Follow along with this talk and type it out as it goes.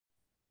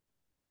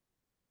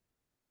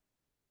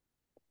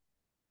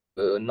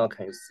Now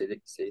can you see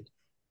it?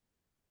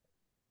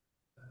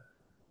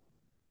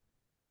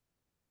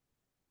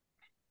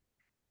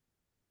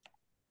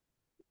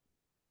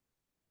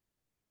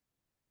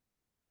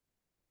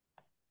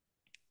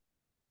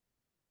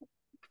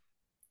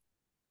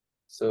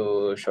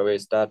 So shall we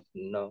start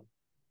now?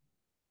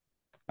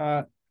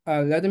 Uh,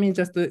 Let me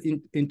just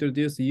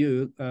introduce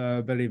you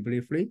very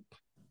briefly,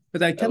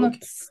 but I Okay.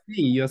 cannot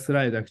see your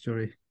slide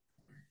actually.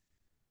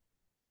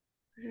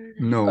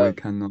 No, Uh, we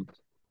cannot.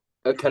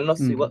 I cannot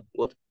see Mm.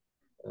 what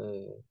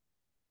uh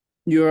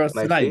Your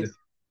my slide,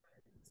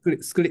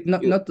 face. screen,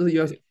 You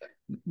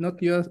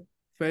not your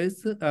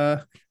face.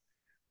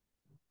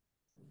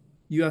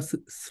 Your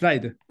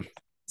slide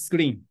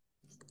screen.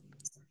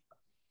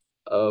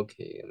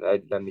 okay?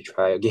 Let me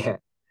try again.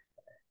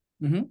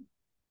 Mm-hmm.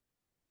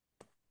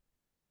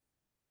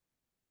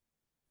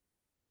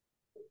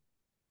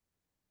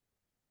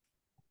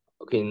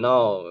 Okay,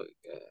 now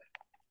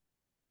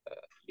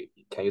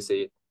can you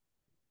see it?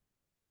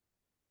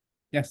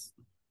 Yes.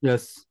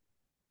 Yes.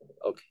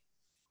 Okay.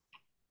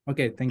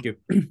 Okay. Thank you.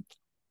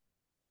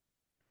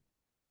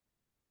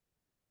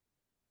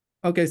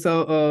 Okay,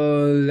 so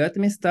let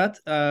me start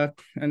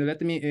and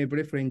let me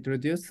briefly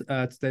introduce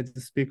today's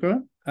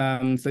speaker.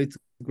 So it's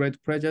a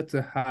great pleasure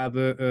to have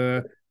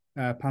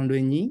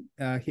Panrui Ni.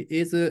 He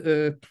is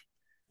a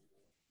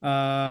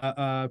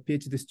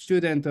PhD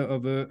student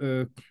of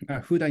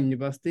Fudan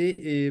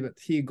University. But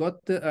he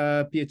got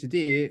a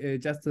PhD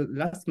just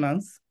last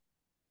month.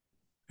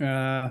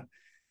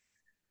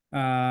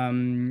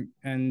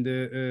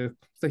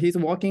 So he's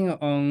working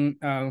on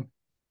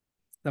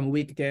some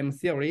weak game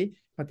theory,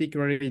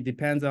 particularly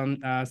depends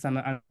on some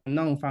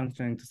unknown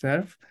function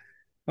itself.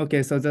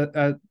 Okay, so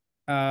the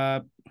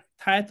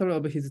title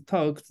of his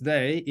talk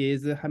today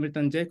is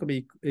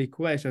Hamilton-Jacobi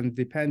equation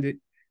depending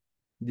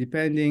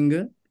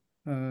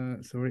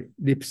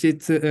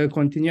Lipschitz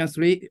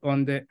continuously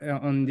on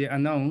the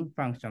unknown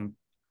function.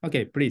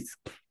 Okay, please.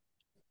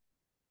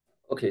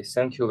 Okay,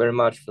 thank you very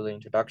much for the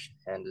introduction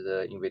and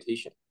the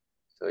invitation.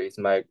 So it's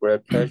my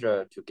great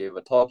pleasure to give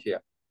a talk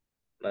here.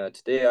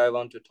 Today I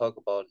want to talk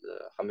about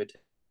the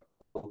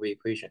Hamilton-Jacobi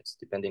equations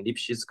depending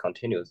Lipschitz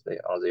continuously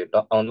on the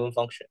unknown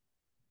function.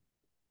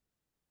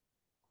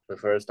 But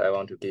first, I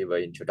want to give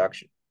an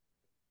introduction.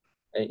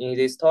 In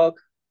this talk,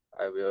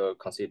 I will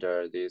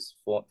consider this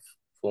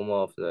form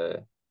of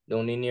the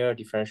nonlinear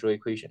differential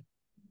equation,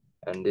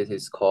 and this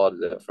is called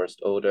the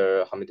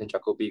first-order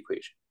Hamilton-Jacobi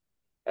equation.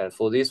 And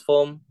for this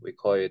form, we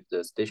call it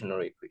the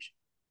stationary equation.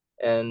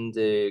 And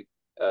the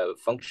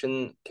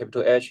function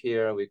capital H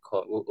here, we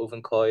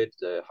often call it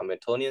the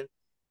Hamiltonian,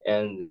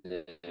 and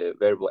the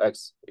variable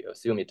x, we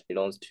assume it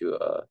belongs to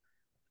a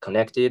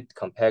connected,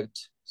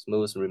 compact,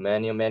 smooth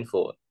Riemannian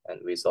manifold and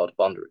without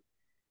boundary.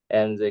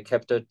 And the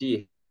capital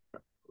D,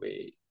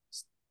 we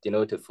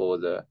denote for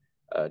the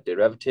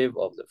derivative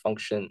of the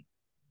function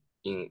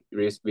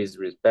with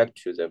respect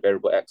to the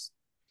variable x.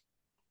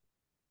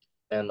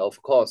 And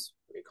of course,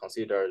 we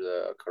consider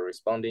the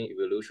corresponding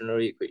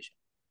evolutionary equation.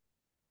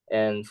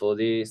 And for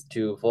these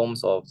two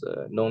forms of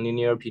the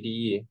nonlinear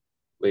PDE,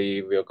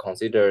 we will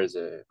consider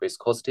the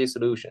viscosity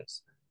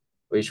solutions,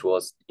 which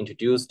was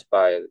introduced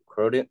by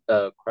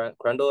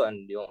Crandall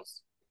and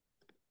Lyons.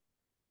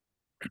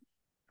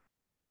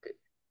 Okay.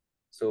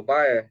 So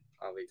why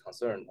are we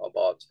concerned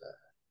about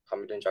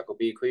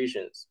Hamilton-Jacobi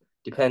equations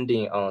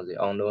depending on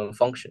the unknown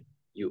function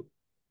u?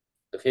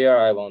 So here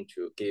I want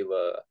to give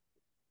a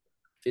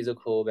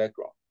physical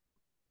background.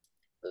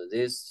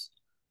 This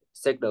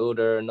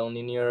second-order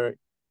nonlinear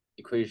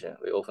equation,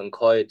 we often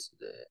call it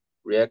the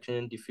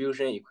reaction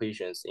diffusion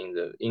equations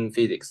in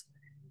physics.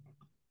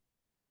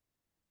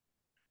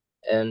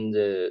 And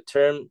the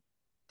term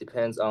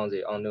depends on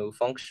the unknown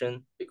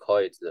function. We call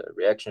it the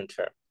reaction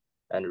term.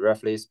 And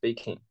roughly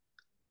speaking,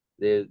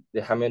 the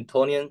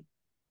Hamiltonian,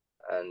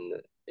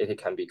 and it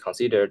can be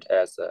considered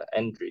as an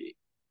entry,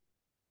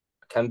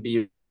 can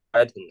be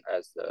written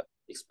as the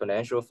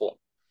exponential form.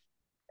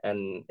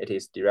 And it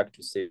is direct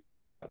to say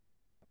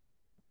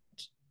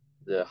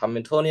the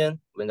Hamiltonian,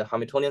 when the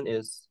Hamiltonian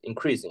is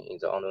increasing in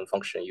the unknown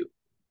function u,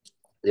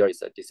 there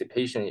is a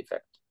dissipation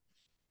effect.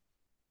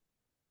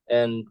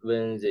 And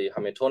when the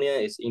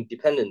Hamiltonian is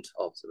independent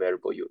of the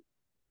variable u,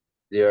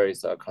 there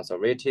is a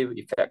conservative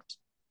effect.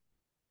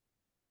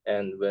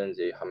 And when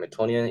the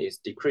Hamiltonian is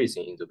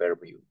decreasing in the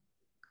variable u,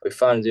 we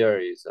find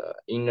there is an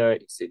inner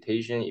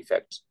excitation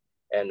effect.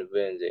 And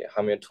when the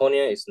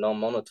Hamiltonian is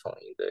non-monotone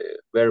in the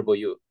variable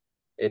u,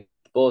 it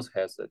both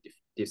has a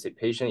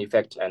dissipation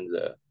effect and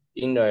the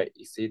inner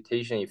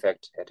excitation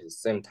effect at the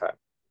same time.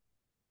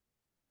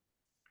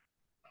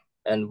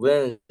 And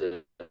when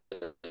the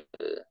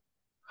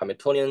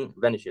Hamiltonian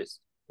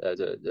vanishes,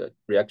 the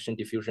reaction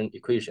diffusion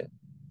equation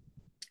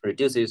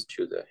reduces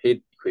to the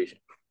heat equation.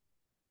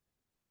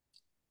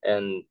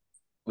 And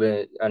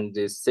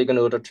the second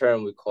order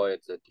term, we call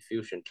it the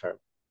diffusion term.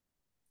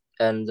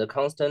 And the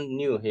constant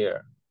nu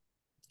here,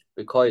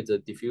 we call it the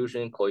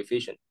diffusion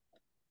coefficient.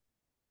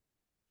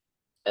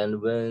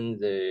 And when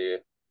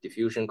the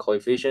diffusion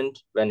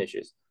coefficient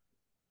vanishes,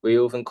 we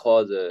often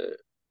call the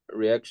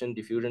reaction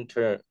diffusion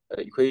term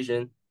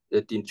equation,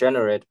 the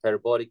degenerate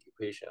parabolic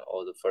equation,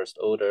 or the first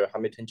order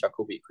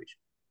Hamilton-Jacobi equation.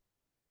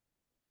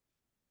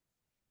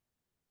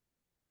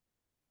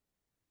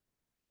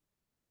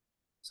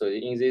 So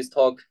in this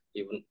talk,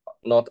 even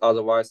not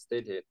otherwise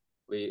stated,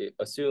 we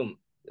assume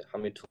the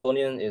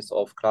Hamiltonian is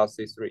of class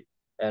C3.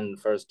 And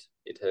first,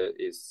 it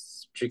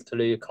is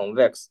strictly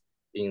convex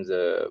in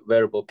the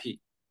variable P.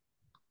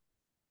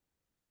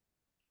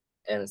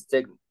 And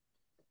second,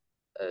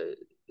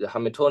 the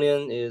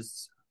Hamiltonian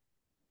is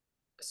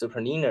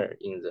superlinear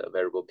in the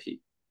variable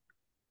P.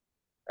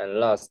 And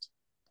last,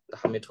 the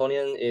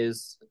Hamiltonian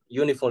is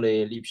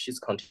uniformly Lipschitz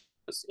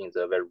continuous in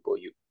the variable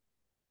U.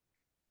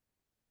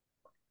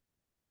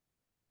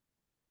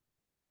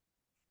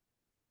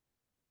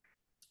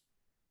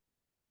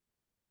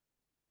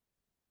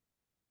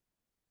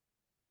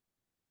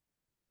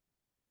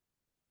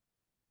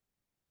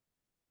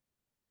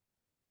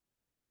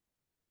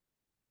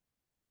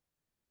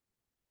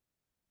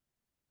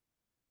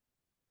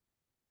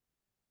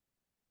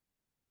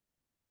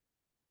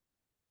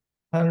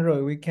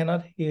 Panrui, we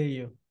cannot hear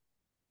you.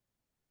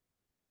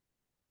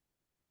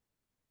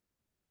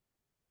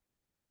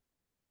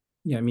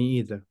 Yeah, me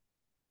either.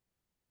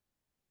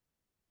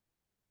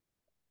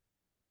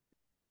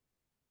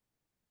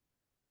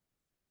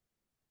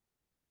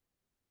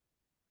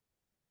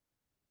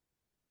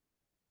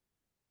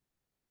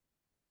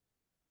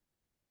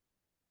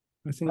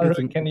 I think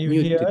Panrui, can you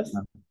hear us?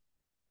 now.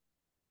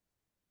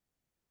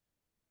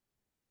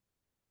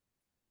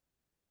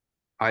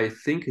 I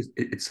think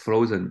it's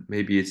frozen.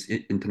 Maybe it's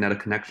internet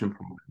connection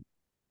problem.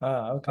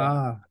 Okay.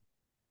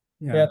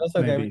 Yeah, that's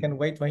okay. maybe. We can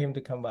wait for him to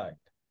come back.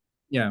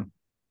 Yeah.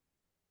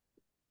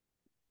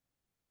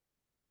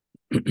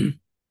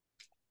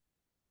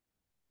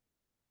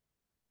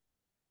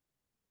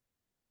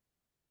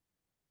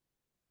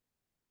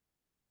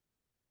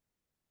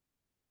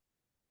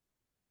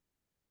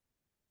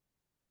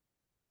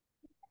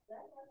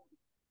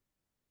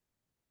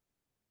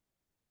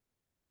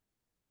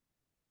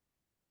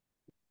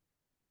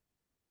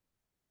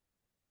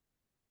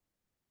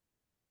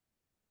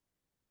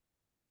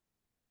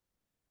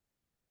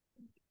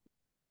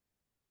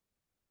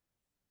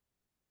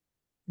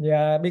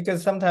 Yeah,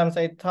 because sometimes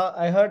I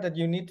heard that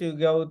you need to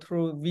go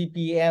through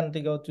VPN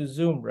to go to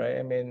Zoom, right?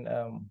 I mean,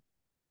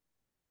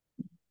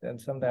 and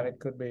sometimes it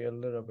could be a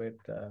little bit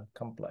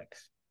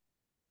complex.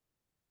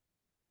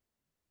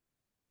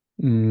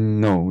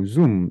 No,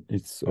 Zoom,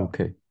 it's Oh.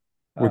 okay.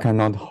 We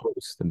cannot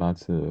host, but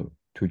to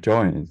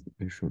join,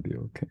 it should be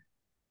okay.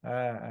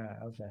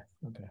 Okay.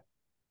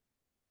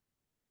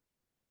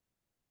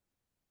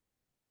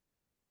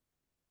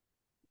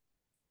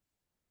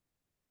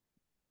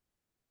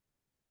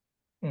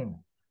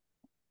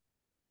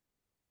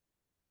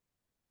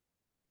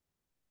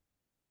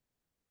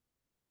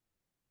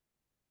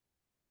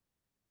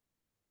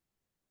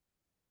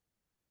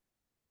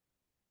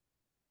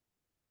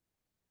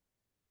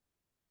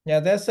 Yeah,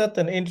 there's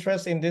certain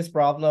interest in this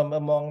problem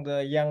among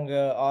the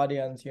younger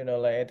audience,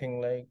 like I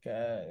think like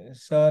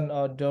Sun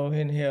or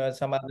Dohin here, and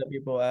some other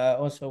people are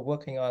also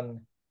working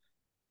on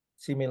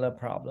similar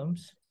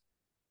problems.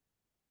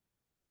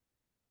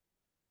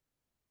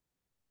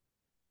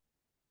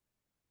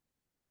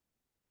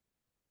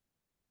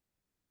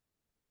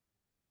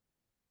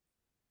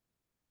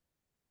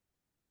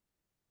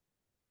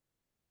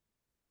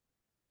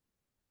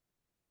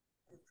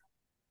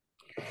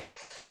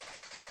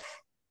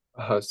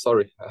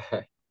 Sorry.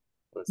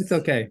 It's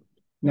okay.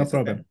 No It's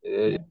problem.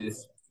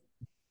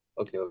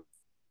 Okay.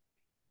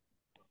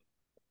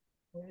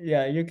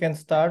 Yeah, you can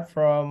start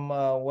from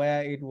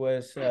where it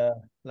was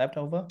left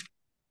over.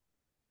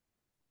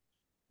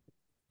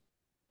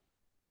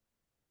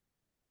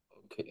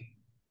 Okay.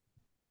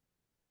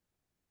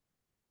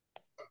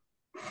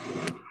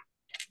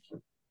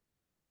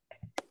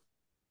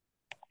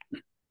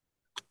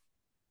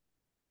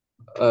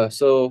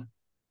 So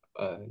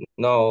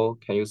now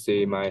can you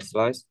see my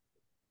slides?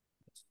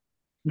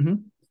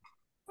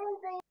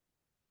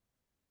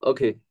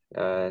 Okay.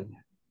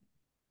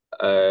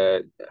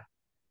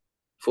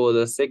 For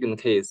the second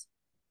case,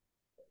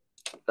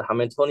 the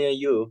Hamiltonian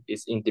U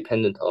is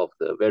independent of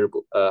the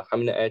variable.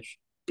 Hamilton H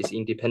is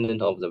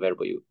independent of the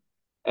variable U.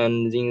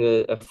 And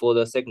in for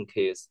the second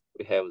case,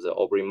 we have the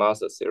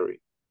Aubrey-Massa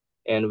theory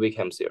and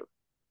Wickham theory.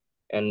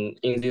 And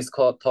in this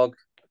talk,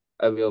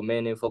 I will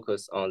mainly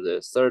focus on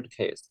the third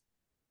case.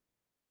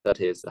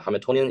 That is, the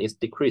Hamiltonian is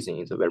decreasing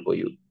in the variable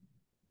U,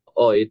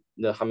 or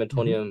the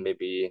Hamiltonian may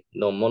be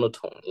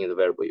non-monotone in the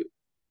variable U.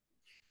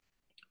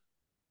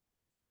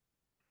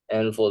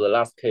 And for the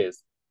last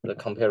case, the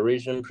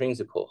comparison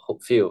principle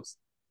fails,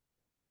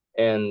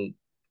 and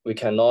we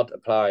cannot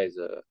apply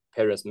the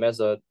Parent's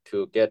method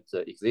to get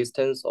the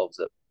existence of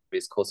the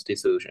viscosity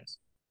solutions.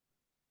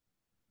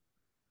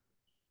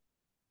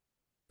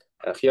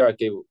 Here I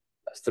give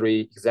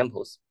 3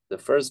 examples. The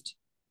first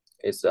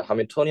is the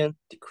Hamiltonian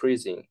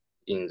decreasing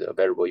in the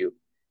variable U.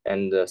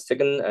 And the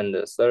second and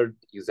the third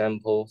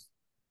examples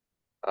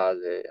are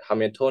the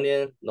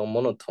Hamiltonian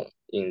non-monotone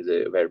in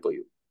the variable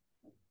U.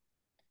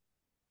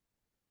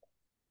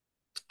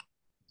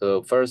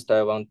 So first,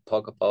 I want to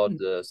talk about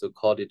the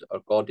so-called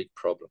ergodic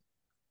problem.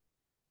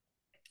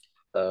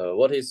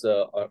 What is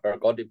an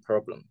ergodic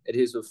problem? It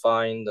is to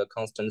find the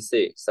constant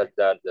C such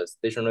that the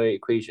stationary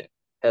equation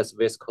has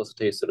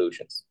viscosity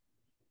solutions.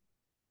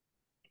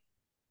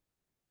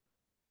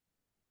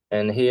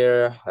 And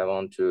here I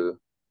want to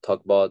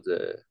talk about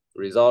the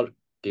result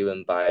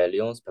given by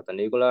Lyons,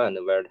 Papanicolaou, and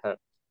Verdun.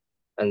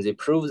 And they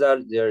prove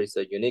that there is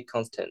a unique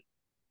constant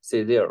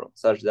C0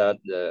 such that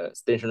the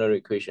stationary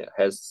equation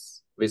has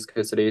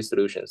viscosity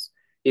solutions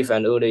if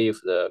and only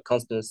if the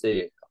constant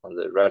C on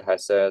the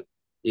right-hand side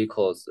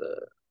equals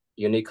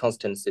unique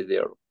constant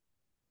C0.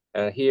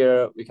 And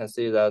here we can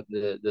see that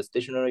the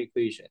stationary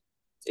equation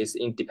is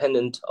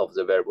independent of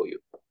the variable u.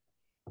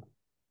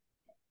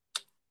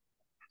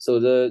 So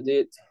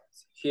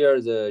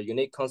here the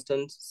unique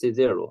constant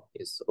C0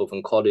 is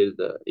often called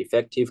the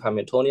effective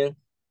Hamiltonian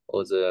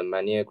or the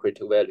Mainier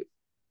critic value.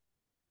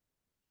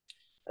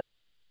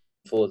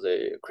 For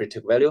the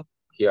critic value,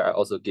 here I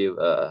also give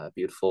a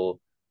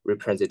beautiful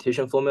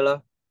representation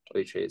formula,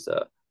 which is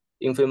a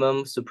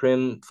infimum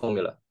supreme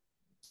formula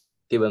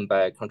given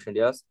by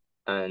Contreras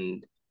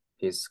and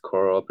his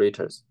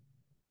corroborators.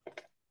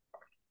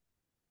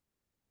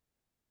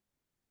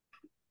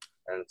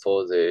 And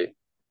for the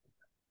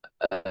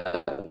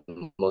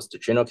most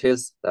general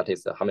case, that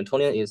is the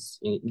Hamiltonian is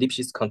in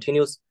Lipschitz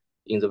continuous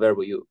in the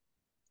variable u.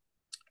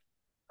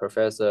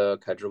 Professor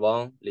Kaizhi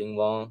Wang, Ling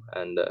Wang,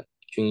 and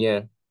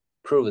Junyan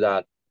prove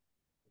that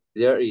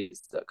there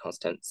is the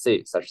constant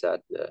C such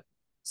that the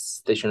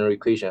stationary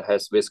equation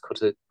has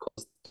viscosity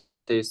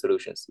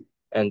solutions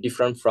and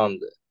different from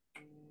the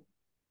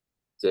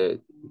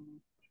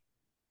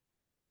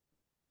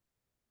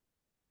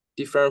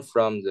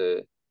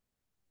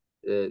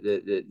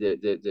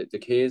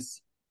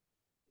case,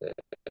 the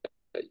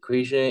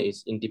equation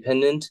is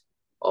independent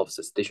of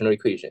the stationary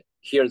equation.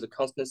 Here, the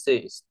constant C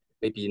is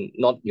maybe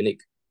not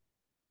unique.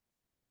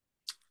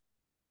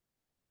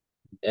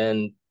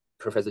 And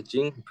Professor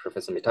Jin,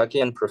 Professor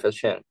Mitaki, and Professor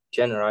Chen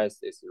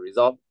generalized this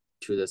result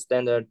to the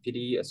standard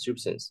PDE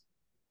substance.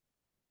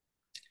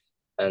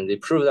 And they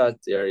prove that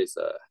there is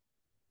a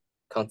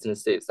constant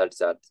C such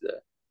that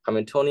the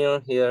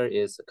Hamiltonian here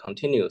is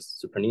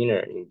continuous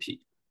superlinear in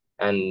P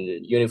and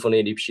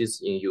uniformly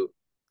Lipschitz in U.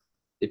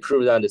 They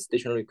prove that the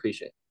stationary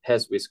equation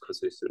has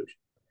viscosity solution.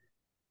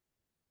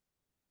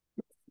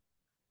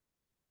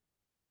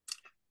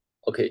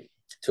 Okay,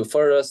 to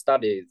further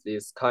study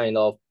this kind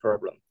of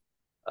problem,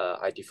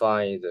 I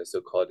define the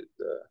so-called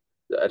the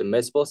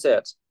admissible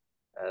set,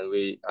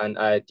 and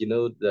I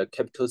denote the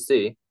capital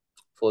C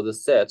for the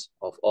set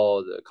of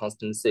all the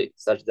constant C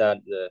such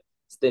that the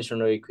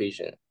stationary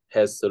equation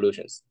has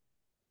solutions.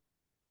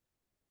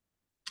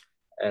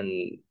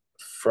 And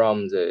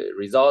from the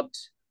result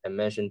I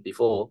mentioned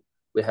before,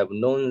 we have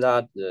known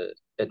that the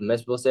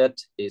admissible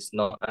set is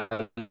not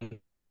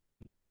empty.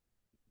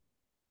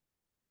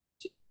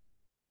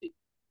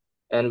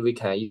 And we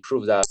can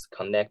prove that it's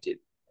connected.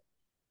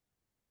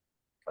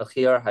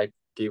 Here I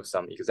give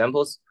some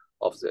examples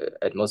of the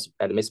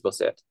admissible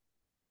set.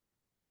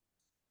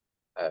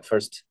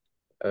 First,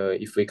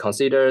 if we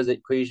consider the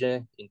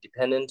equation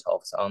independent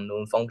of the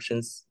unknown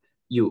functions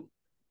u,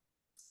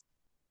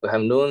 we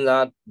have known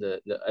that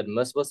the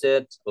admissible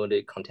set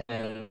only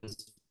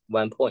contains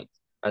one point,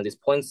 and this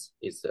point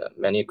is the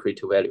Mainier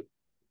critic value.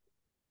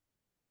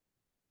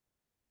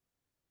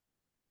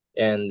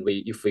 And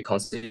if we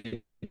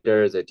consider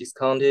the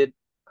discounted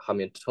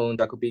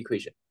Hamilton-Jacobi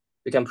equation,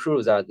 we can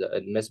prove that the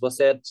admissible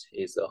set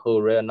is a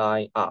whole real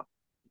line R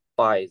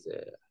by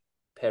the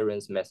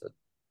parents method.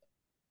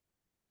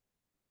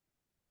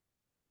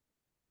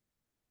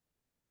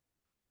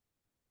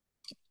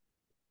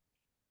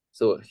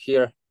 So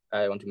here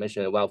I want to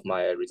mention one of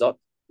my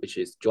results, which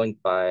is joined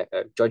with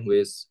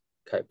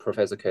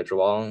Professor Kaizhi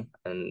Wang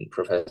and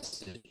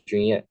Professor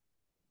Junyan.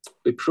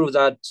 We prove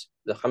that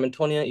the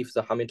Hamiltonian, if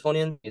the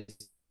Hamiltonian is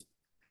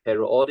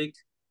periodic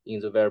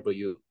in the variable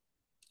u,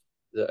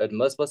 the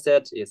admissible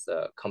set is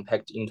a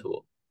compact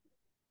interval.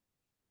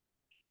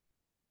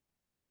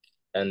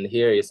 And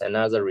here is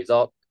another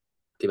result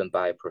given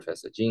by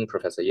Professor Jin,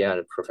 Professor Yan,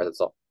 and Professor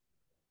Zhao.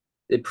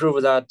 They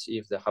prove that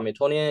if the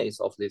Hamiltonian is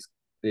of this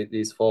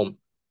form,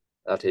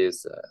 that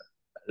is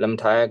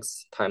lambda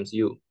x times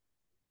u,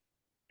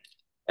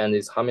 and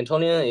this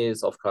Hamiltonian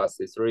is of class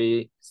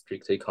C3,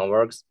 strictly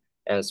convex,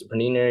 and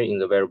superlinear in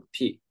the variable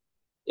p,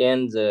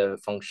 and the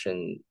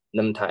function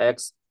lambda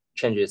x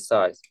changes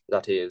size.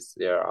 That is,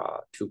 there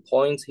are 2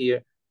 points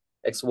here,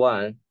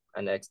 x1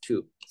 and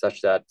x2,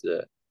 such that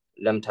the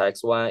lambda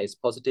x1 is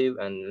positive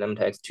and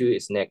lambda x2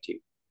 is negative.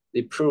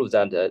 They prove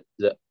that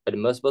the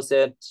admissible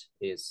set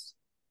is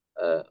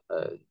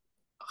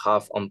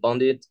half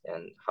unbounded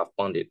and half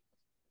bounded.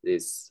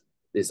 This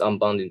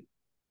unbounded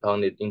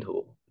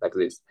interval like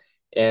this,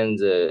 and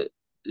the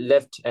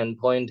left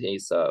endpoint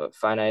is a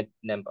finite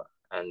number,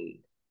 and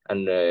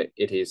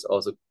it is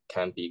also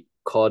can be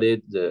called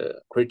the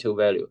critical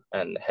value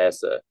and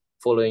has a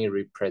following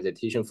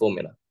representation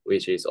formula,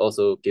 which is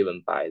also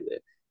given by the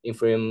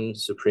infimum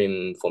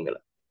supreme formula.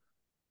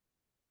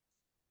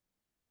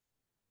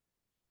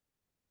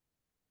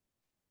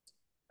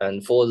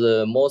 And for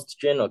the most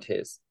general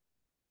case,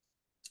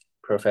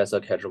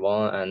 Professor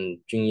Wang and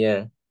Jun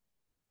Yan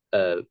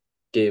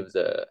gave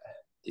the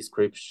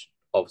description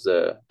of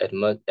the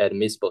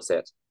admissible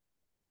set.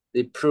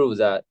 They prove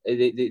that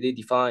they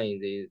define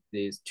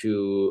these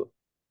two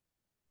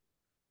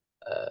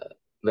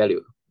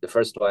value. The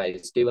first one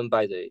is given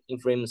by the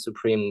inframe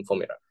supreme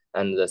formula,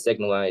 and the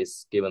second one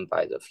is given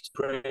by the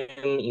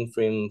supreme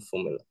inframe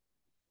formula.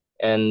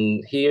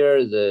 And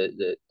here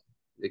the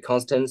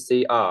constant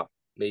CR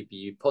may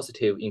be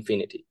positive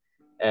infinity,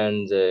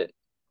 and the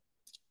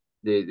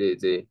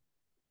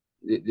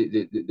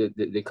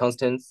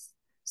constant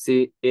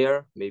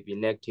CR may be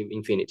negative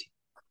infinity.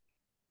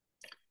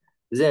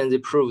 Then they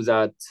prove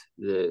that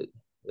the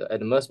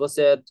admissible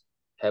set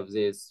have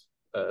this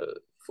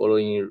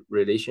following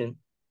relation,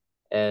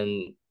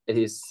 and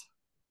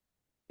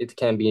it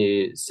can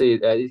be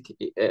said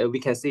we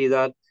can see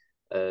that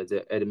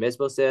the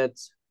admissible set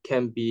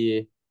can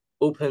be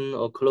open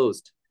or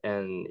closed,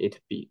 and it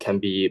can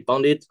be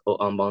bounded or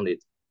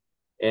unbounded.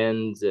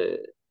 And the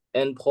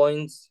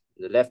endpoints,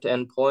 the left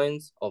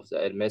endpoints of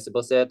the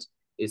admissible set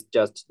is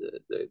just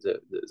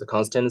the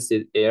constant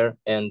CR,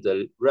 and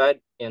the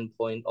right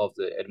endpoint of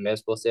the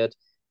admissible set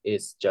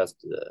is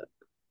just the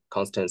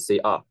constant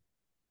CR.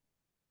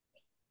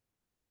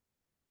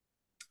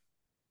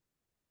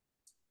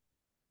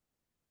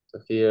 So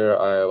here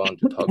I want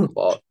to talk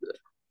about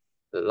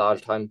the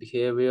large time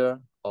behavior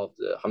of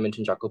the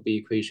Hamilton-Jacobi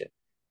equation,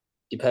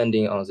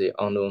 depending on the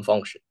unknown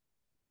function.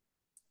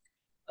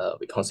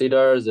 We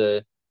consider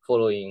the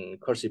following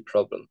cursive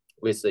problem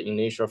with the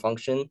initial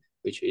function,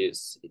 which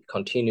is a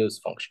continuous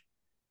function.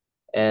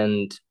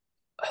 And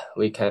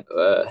we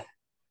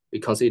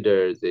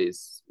consider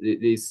this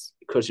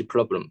cursive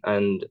problem,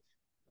 and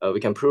we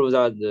can prove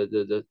that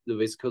the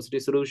viscosity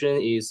solution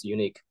is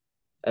unique.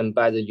 And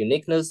by the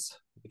uniqueness,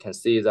 we can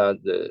see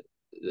that the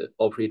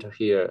operator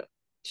here,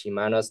 T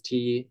minus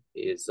T,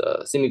 is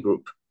a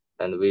semigroup,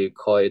 and we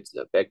call it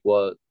the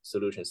backward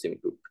solution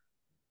semigroup.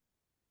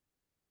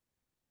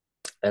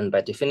 And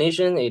by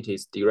definition, it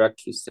is direct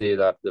to say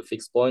that the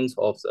fixed points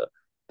of the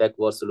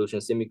backward solution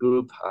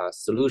semigroup are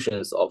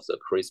solutions of the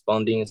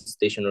corresponding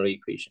stationary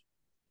equation.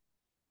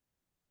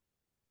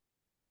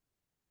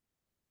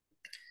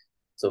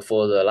 So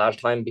for the large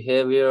time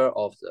behavior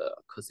of the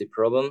cursive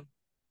problem,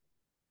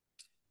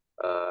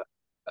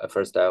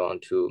 first I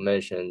want to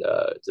mention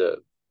the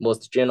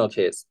most general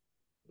case,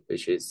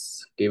 which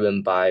is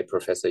given by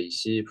Professor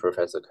Yixi,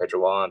 Professor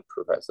Wang,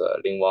 Professor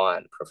Wang,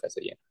 and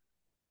Professor Yan.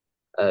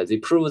 They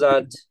prove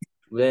that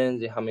when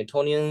the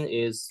Hamiltonian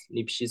is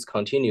Lipschitz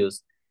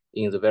continuous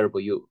in the variable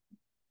u,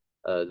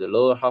 the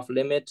lower half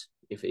limit,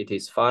 if it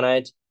is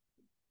finite,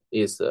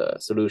 is a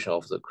solution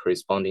of the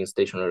corresponding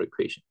stationary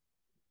equation.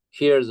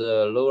 Here,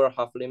 the lower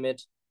half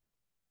limit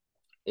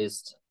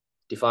is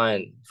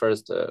defined.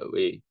 First,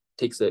 we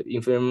take the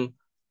infirm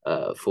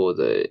for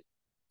the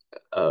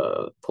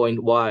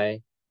point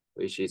y,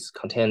 which is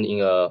contained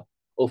in an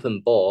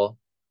open ball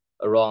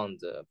around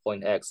the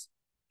point x.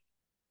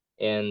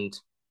 And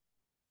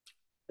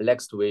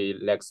next, we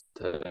let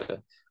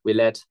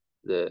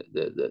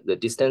the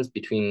distance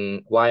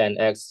between y and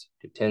x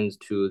tends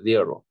to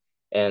 0,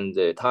 and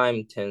the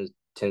time tends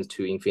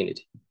to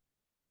infinity.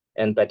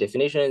 And by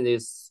definition,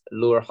 this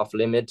lower half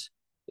limit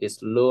is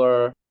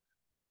lower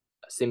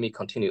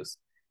semi-continuous,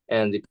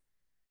 and they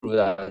prove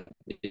that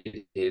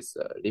it is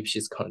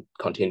Lipschitz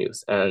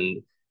continuous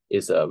and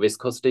is a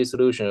viscosity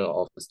solution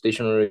of the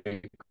stationary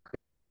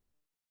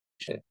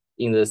equation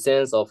in the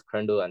sense of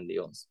Crandall and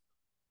Lyons.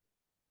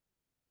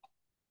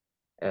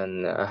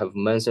 And I have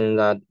mentioned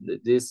that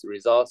this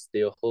result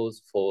still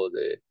holds for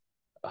the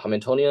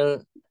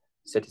Hamiltonian,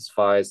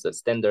 satisfies the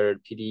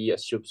standard PDE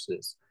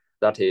assumptions.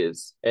 That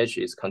is, H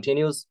is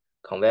continuous,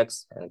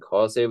 convex, and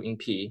coercive in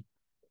P.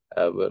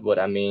 What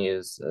I mean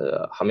is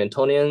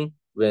Hamiltonian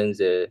when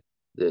the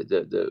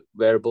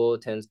variable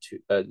tends to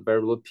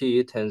variable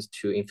P tends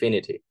to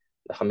infinity.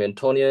 The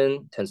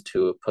Hamiltonian tends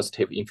to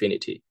positive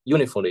infinity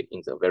uniformly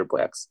in the variable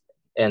X,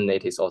 and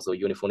it is also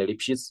uniformly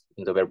Lipschitz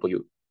in the variable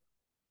U.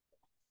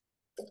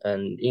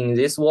 And in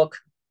this work,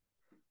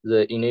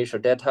 the initial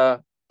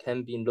data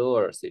can be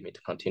lower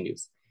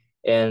semi-continuous,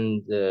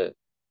 and the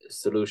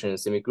solution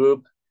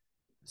semigroup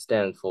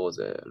stands for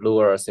the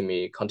lower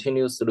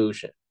semi-continuous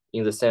solution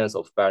in the sense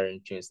of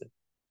Byron-Jensen.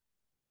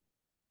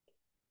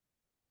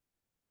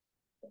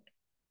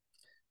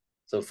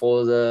 So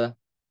for the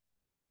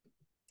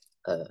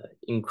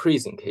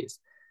increasing case,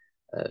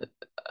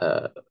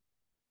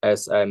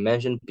 as I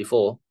mentioned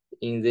before,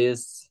 in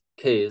this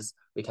case,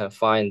 we can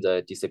find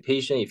the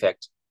dissipation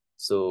effect.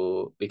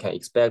 So we can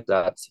expect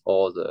that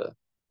all the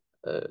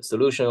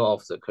solution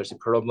of the cursive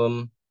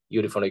problem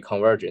uniformly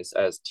converges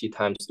as t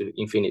times to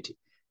infinity.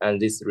 And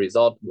this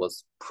result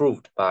was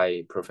proved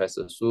by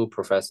Professor Su,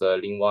 Professor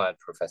Wang, and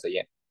Professor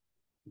Yan.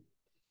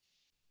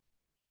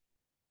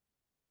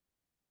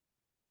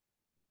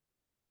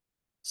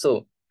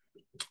 So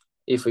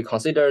if we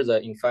consider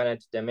the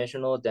infinite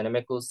dimensional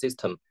dynamical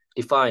system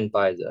defined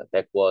by the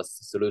backward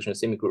solution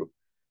semigroup,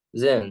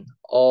 then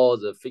all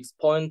the fixed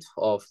points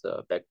of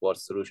the backward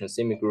solution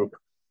semigroup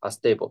are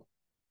stable.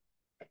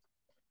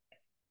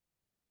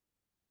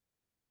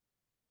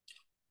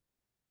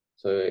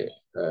 So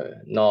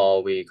now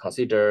we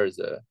consider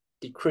the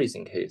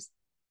decreasing case.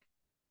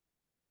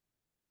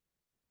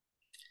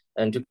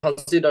 And to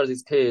consider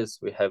this case,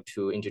 we have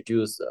to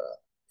introduce a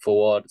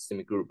forward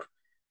semigroup,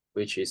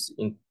 which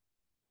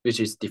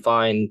is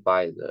defined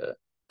by the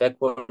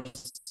backward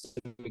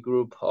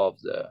semigroup of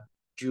the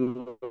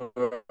dual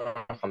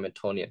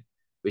Hamiltonian,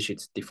 which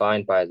is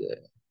defined by the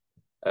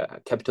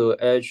capital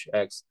H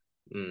x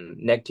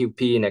negative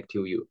p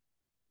negative u.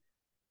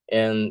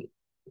 And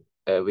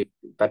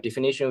by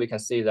definition, we can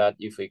say that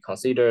if we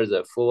consider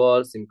the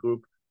forward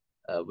semigroup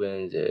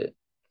when the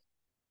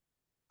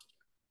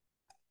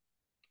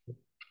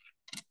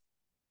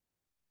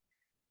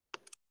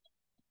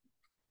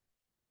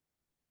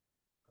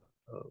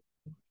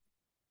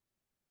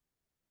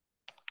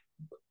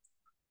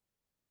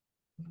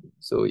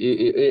so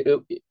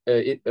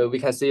we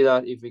can say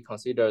that if we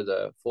consider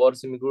the forward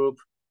semigroup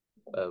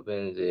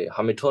when the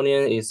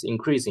Hamiltonian is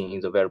increasing in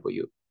the variable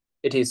u,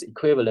 it is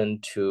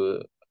equivalent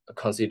to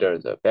consider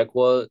the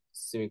backward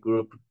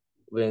semigroup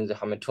when the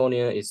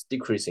Hamiltonian is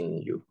decreasing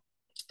in u,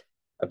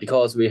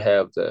 because we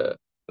have the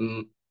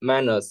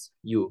minus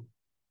u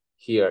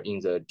here in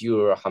the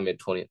dual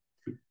Hamiltonian.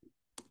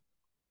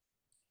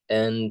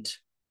 And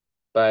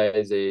by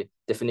the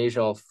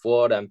definition of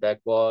forward and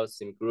backward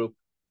semigroup,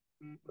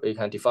 we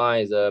can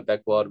define the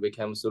backward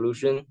Wickham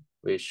solution,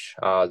 which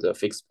are the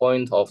fixed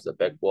point of the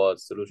backward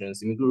solution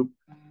semigroup,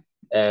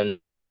 and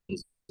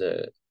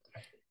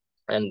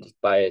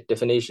by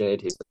definition,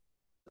 it is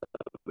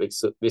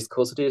a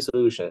viscosity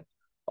solution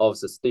of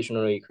the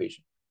stationary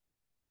equation.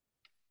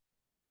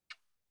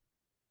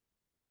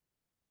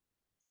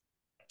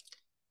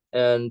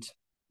 And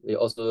we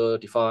also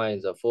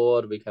define the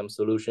forward Wickham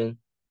solution,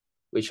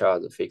 which are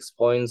the fixed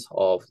points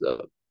of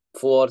the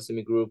forward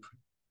semigroup.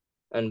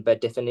 And by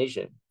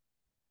definition,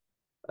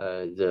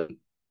 the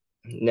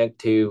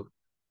negative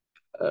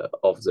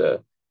of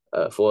the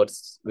forward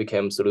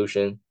Wickham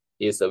solution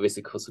is a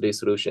viscosity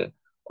solution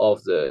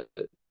of the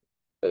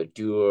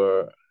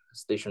dual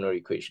stationary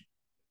equation.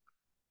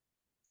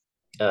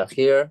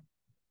 Here,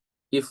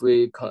 if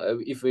we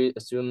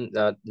assume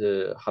that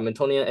the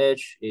Hamiltonian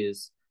H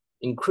is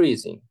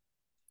increasing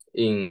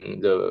in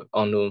the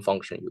unknown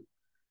function u,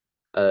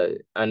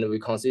 and we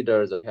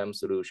consider the Wickham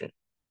solution,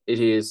 it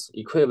is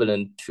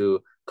equivalent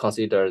to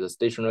consider the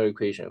stationary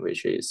equation,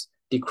 which is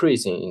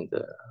decreasing in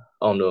the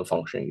unknown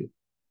function u.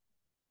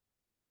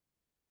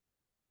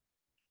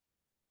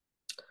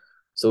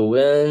 So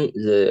when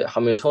the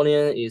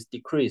Hamiltonian is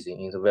decreasing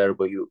in the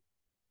variable u,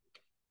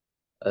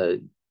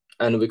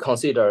 and we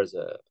consider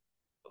the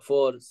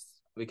forward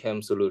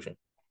Wickham solution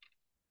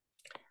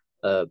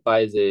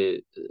by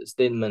the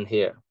statement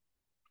here,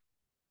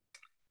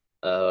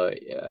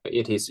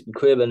 it is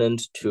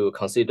equivalent to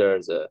consider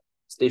the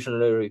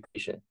stationary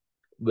equation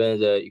when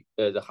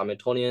the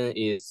Hamiltonian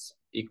is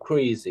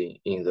increasing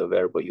in the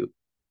variable u.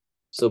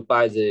 So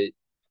by the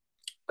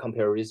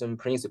comparison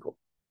principle,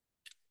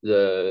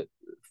 the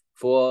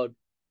forward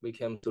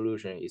Wickham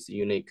solution is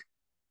unique.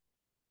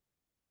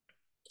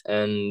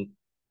 And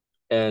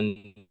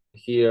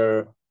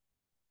here,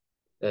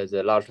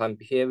 the large time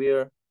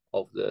behavior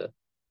of the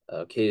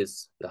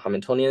case, the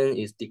Hamiltonian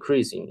is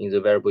decreasing in the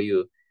variable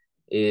u,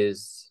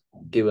 is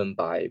given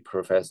by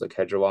Professor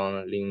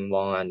Wang, Lin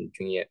Wang, and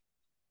Junye.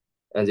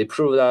 And they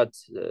prove that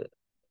the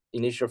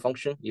initial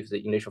function, if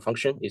the initial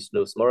function is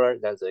no smaller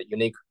than the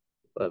unique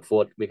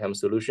forward Wickham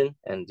solution,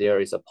 and there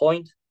is a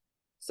point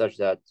such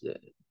that the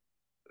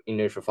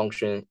initial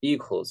function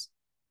equals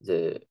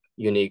the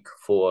unique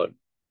forward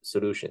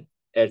solution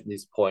at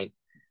this point,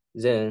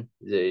 then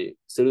the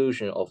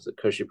solution of the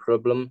Cauchy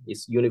problem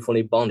is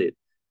uniformly bounded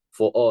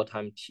for all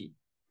time t.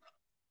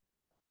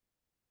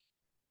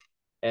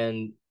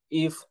 And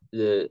if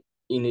the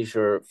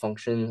initial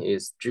function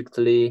is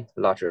strictly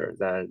larger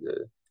than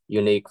the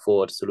unique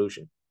forward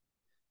solution,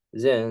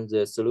 then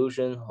the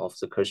solution of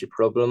the Cauchy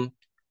problem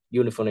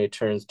uniformly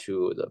turns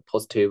to the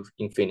positive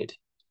infinity.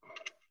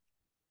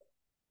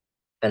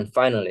 And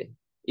finally,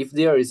 if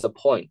there is a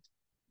point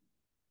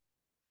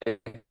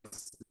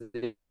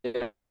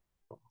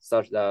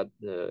such that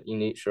the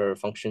initial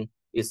function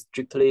is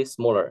strictly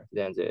smaller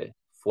than the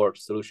forward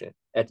solution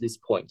at this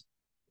point,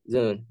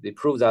 then they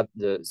prove that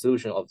the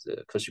solution of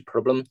the Cauchy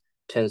problem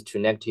tends to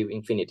negative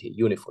infinity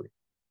uniformly.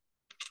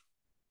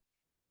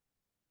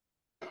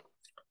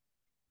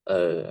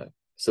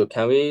 So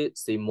can we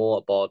say more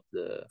about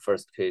the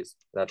first case,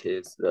 that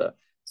is the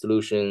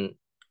solution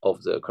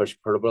of the Cauchy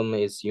problem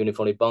is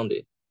uniformly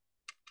bounded?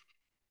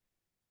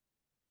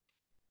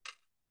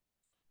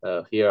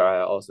 Here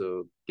I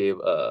also gave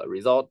a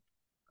result,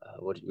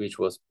 which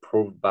was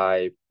proved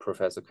by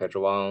Professor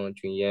Wang,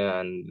 Junye,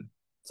 and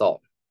Zhao.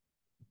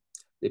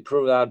 They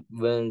prove that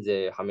when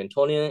the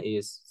Hamiltonian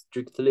is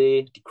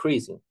strictly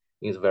decreasing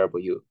in the variable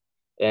u,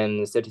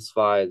 and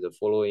satisfy the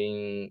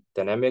following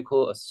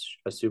dynamical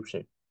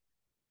assumption.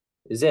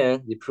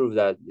 Then they prove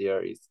that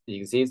there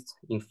exists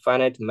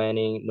infinite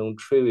many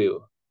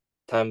non-trivial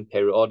time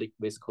periodic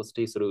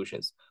viscosity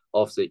solutions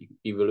of the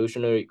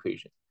evolutionary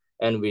equation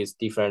and with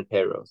different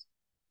periods.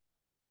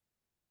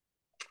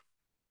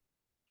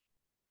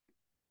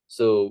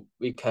 So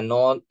we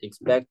cannot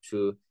expect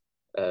to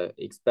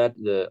expect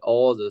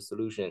all the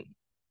solution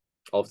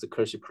of the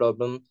Cauchy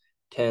problem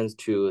tends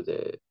to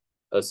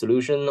a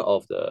solution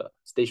of the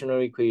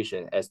stationary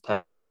equation as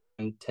time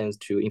tends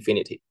to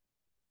infinity.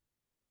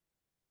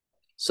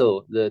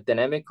 So the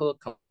dynamical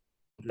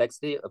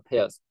complexity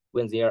appears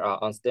when there are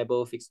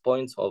unstable fixed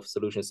points of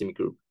solution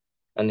semigroup.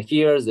 And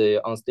here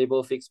the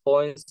unstable fixed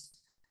points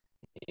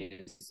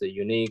is the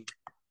unique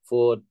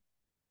Ford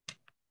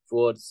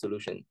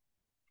solution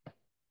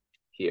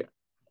here.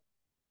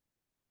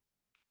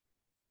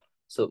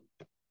 So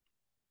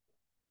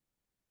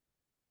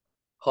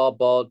how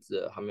about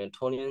the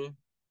Hamiltonian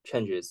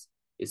changes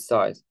its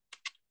size?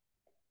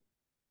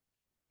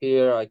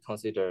 Here I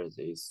consider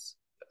this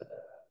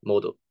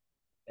model,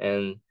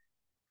 and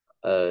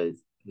the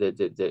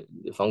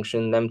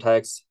function lambda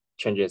x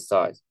changes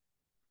size.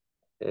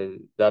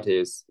 That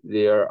is,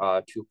 there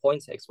are 2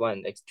 points x1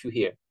 and x2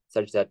 here,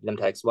 such that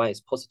lambda x1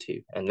 is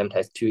positive and lambda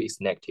x2 is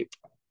negative.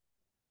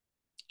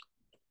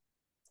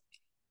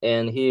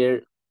 And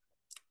here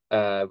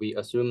we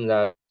assume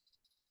that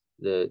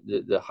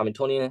the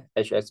Hamiltonian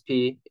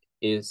HSP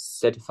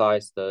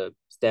satisfies the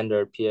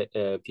standard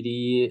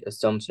PDE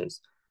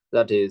assumptions.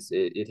 That is,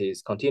 it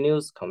is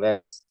continuous,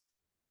 convex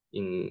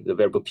in the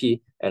variable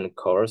p, and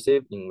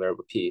coercive in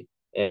variable p,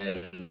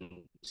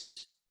 and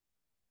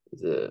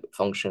the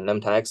function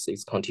lambda x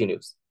is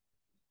continuous.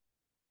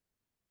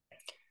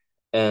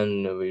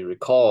 And we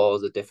recall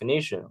the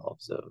definition of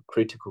the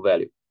critical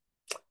value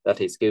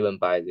that is given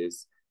by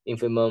this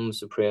infimum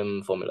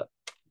supreme formula.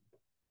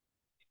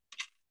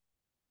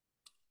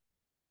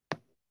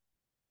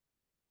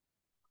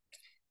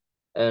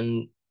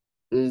 And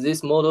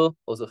this model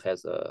also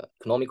has a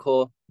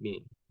canonical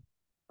meaning.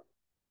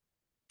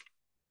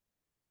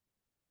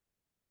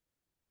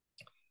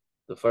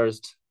 The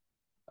first,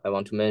 I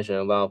want to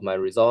mention one of my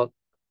results.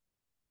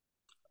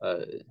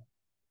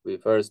 We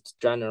first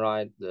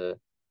generate the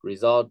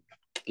result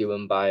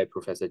given by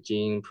Professor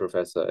Jin,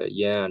 Professor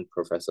Yan, and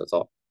Professor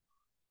Zhao.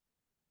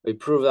 We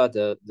prove that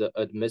the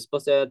admissible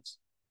set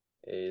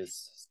is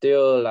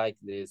still like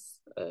this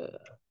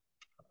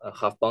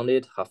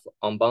half-bounded,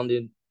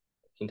 half-unbounded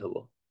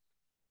interval.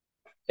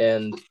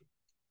 And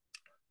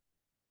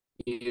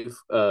if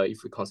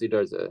we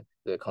consider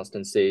the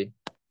constancy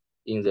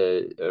in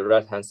the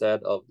right-hand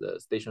side of the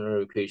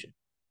stationary equation,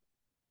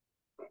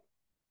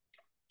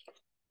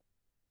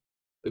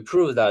 we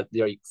prove that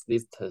there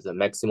exists the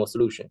maximal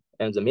solution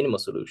and the minimal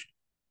solution.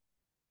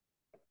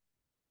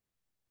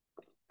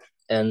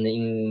 And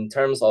in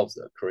terms of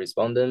the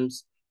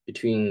correspondence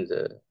between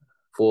the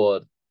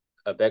forward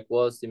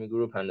backward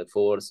semigroup and the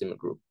forward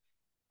semigroup,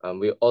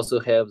 we also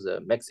have the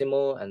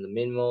maximal and the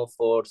minimal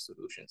forward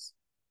solutions.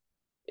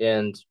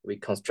 And we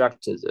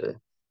construct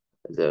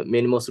the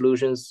minimal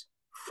solutions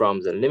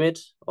from the limit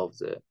of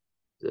the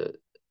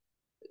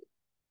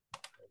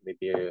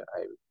maybe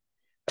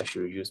I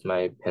should use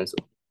my pencil.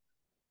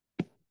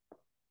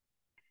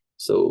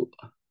 So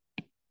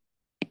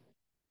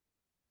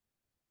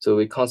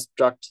we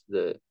construct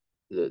the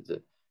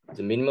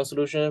minimal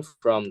solution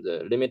from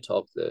the limit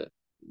of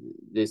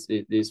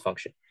this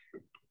function,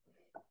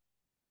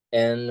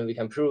 and we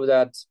can prove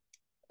that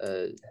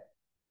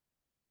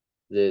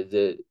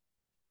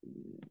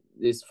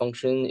this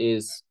function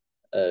is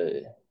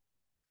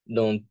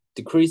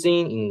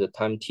non-decreasing in the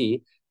time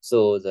t,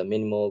 so the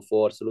minimal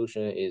forward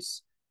solution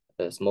is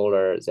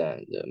smaller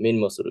than the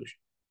minimal solution.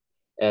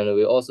 And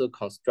we also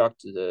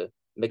construct the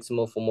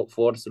maximal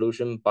forward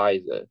solution by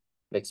the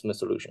maximal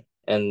solution,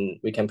 and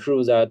we can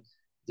prove that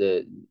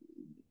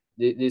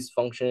this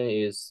function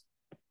is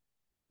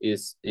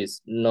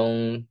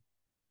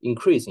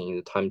non-increasing in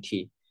the time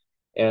t,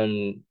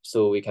 and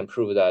so we can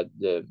prove that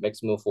the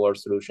maximal forward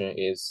solution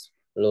is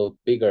a little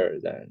bigger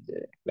than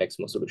the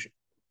maximal solution.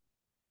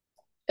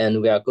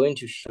 And we are going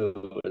to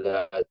show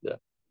that the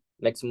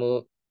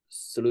maximal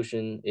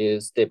solution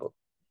is stable,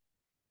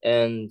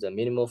 and the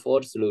minimal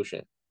forward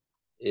solution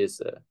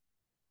is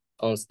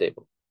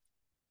unstable.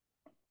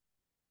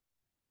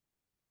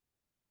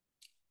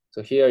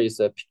 So here is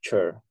a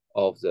picture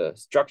of the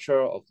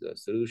structure of the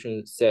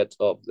solution set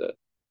of the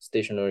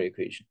stationary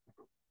equation.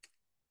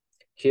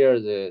 Here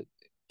the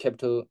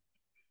capital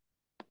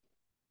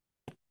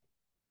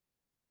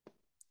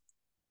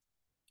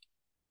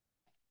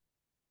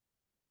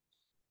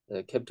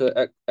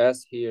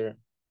S here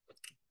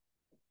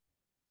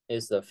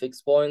is the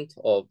fixed point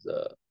of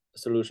the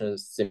solution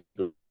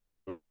semigroup,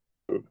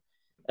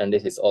 and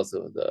this is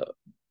also the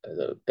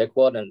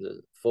backward and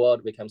the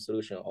forward Wickham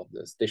solution of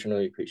the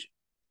stationary equation.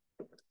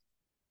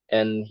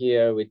 And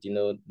here we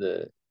denote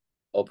the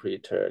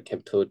operator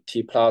capital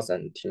T plus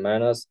and T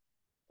minus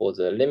for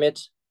the limit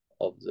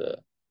of the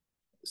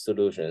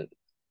solution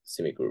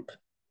semigroup.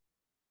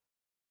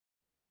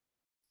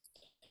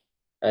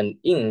 And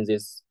in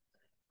this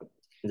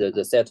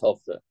the set of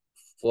the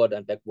forward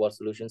and backward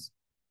solutions,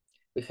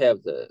 we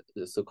have the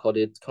so-called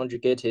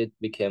conjugated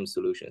Wickham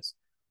solutions,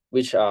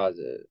 which are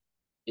the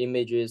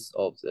images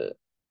of the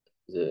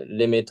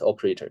limit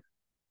operator,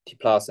 t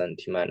plus and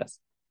t minus.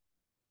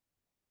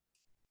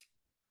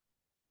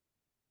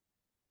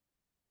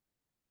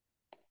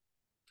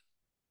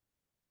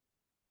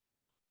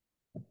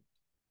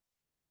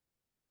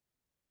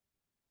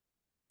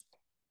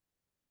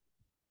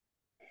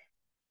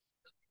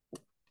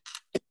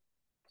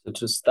 So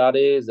to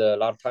study the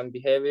lifetime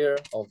behavior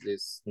of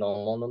this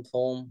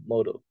non-monotone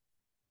model,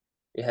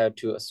 we have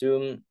to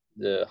assume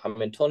the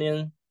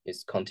Hamiltonian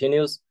is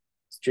continuous,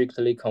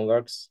 strictly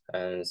convex,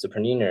 and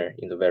superlinear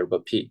in the variable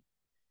p,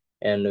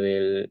 and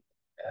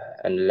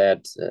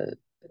let the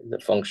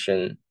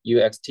function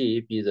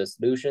uxt be the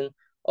solution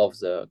of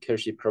the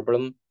Cauchy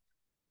problem.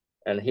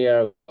 And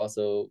here we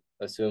also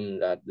assume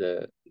that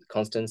the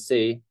constant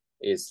c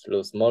is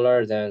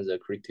smaller than the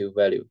corrective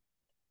value.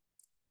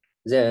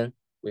 Then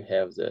we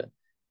have the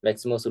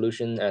maximal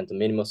solution and the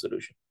minimal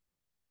solution.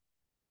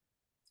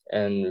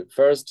 And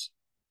first,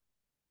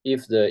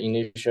 if the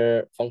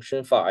initial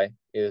function phi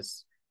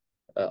is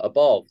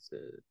above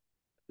the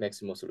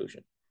maximal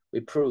solution, we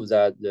prove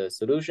that the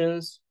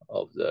solutions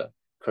of the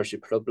Cauchy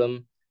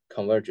problem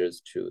converges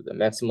to the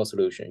maximal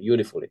solution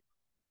uniformly.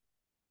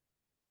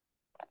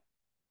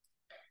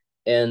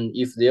 And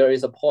if there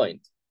is a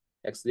point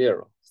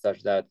x0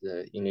 such that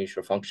the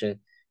initial function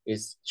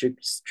is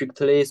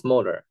strictly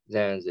smaller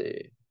than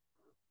the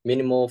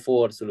minimal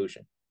forward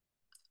solution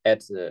at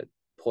the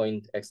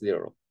point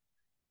x0,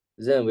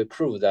 then we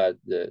prove that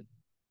the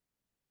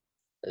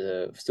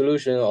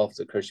solution of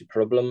the Cauchy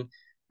problem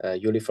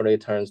uniformly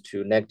turns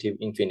to negative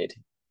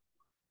infinity.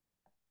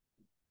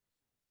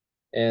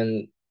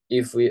 And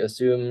if we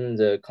assume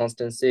the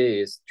constant c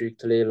is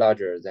strictly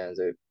larger than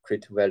the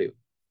corrective value,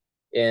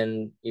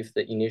 and if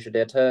the initial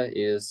data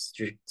is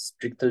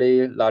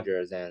strictly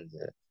larger than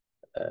the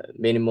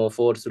minimal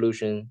forward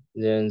solution,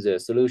 then the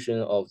solution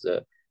of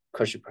the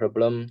Cauchy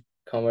problem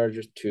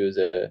converges to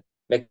the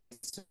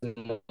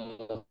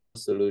maximal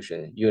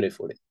solution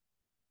uniformly.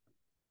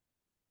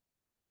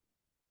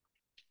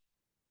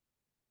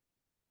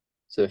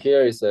 So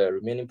here is a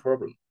remaining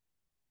problem.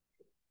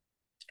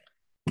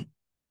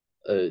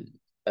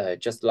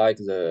 Just like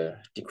the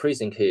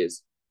decreasing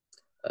case,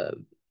 there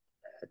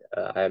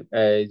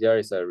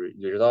is a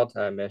result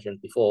I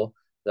mentioned before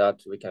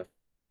that we can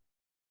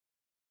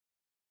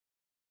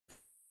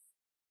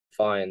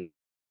find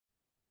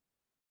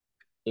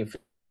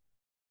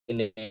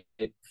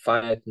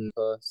finite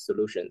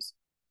solutions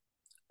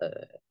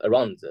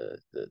around the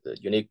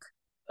unique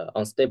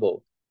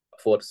unstable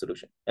forward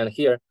solution. And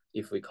here,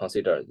 if we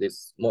consider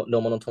this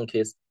non-monotone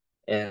case,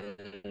 and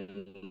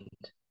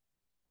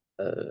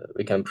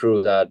we can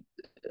prove that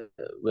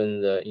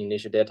when the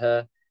initial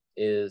data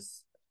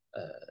is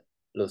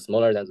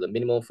smaller than the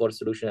minimal forward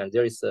solution, and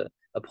there is a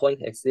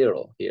point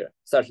x0 here,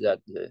 such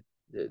that the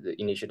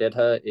initial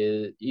data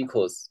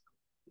equals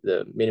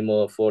the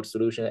minimal forward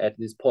solution at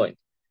this point,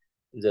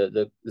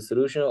 the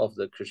solution of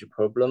the Cauchy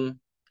problem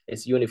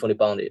is uniformly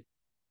bounded.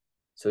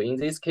 So in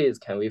this case,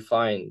 can we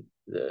find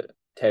the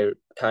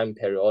time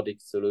periodic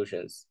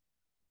solutions?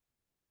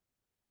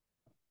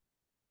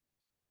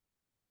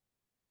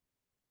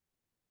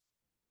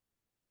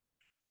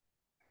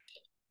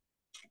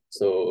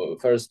 So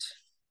first,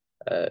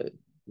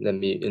 let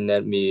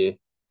me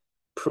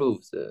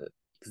prove the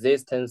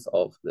existence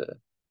of the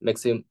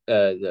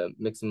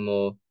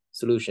maximal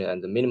solution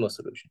and the minimal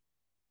solution.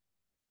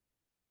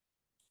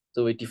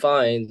 So we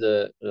define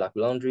the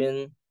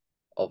Lagrangian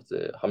of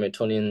the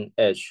Hamiltonian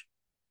edge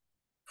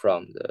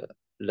from the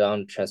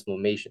Leon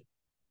transformation.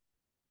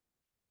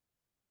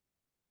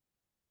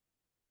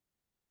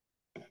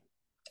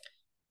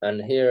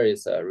 And here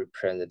is a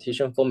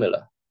representation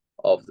formula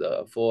of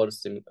the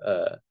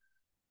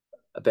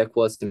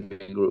backward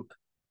semigroup.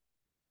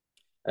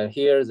 And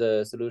here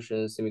the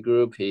solution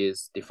semigroup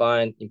is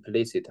defined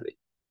implicitly.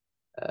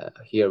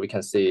 Here we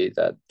can see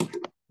that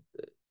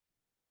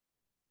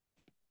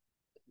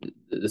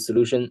the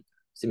solution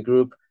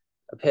semigroup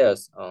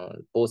appears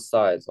on both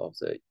sides of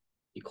the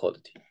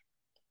equality.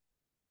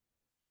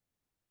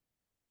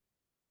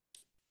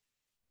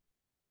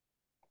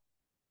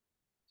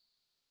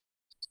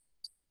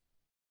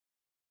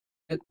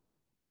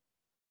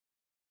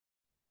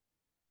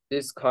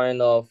 This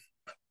kind of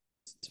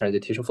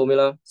transition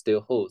formula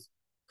still holds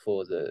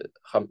for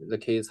the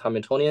case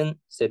Hamiltonian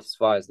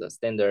satisfies the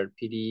standard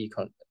PDE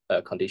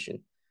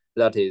condition.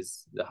 That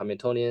is, the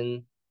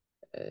Hamiltonian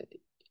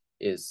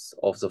is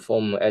of the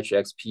form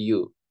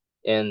HXPU,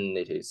 and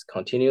it is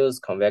continuous,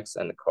 convex,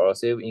 and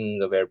corrosive in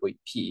the variable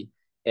P,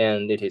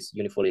 and it is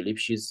uniformly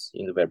Lipschitz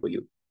in the variable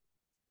U.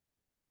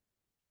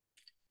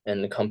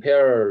 And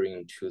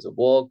comparing to the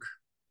work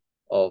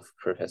of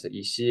Professor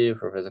Yixi,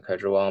 Professor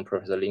Kaizhi Wang,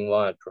 Professor Lin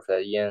Wang, and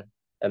Professor Yan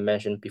I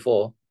mentioned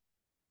before,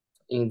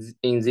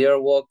 in their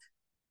work,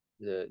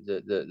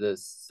 the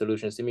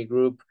solution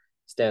semigroup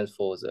stands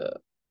for the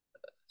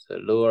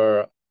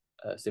lower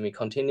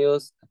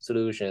semi-continuous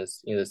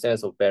solutions in the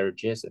sense of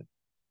Barry-Jensen.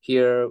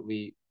 here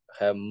we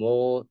have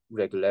more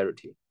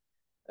regularity.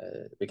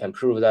 We can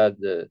prove that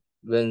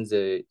when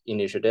the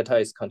initial data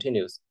is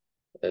continuous,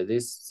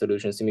 this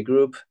solution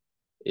semigroup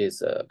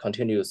is a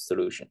continuous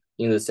solution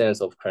in the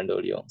sense of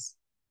Crandall-Lyons.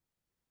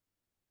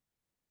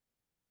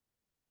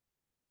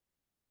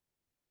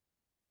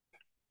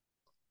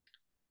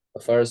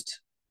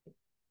 First,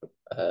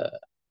 I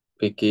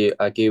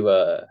give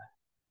a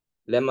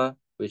lemma,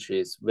 which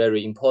is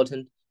very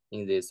important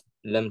in this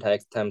lambda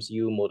x times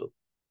u model.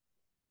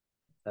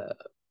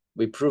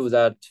 We prove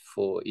that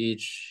for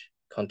each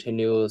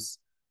continuous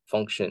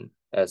function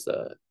as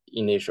an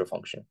initial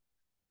function,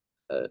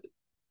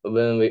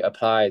 when we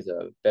apply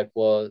the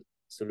backward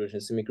solution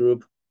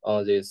semigroup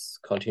on this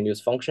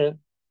continuous function,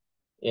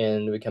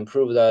 and we can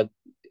prove that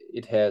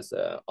it has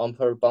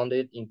upper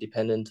bounded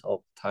independent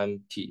of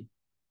time t.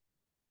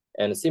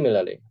 And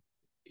similarly,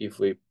 if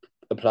we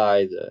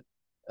apply the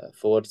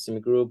forward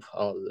semigroup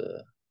on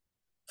the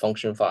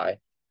function phi,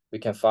 we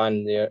can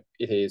find there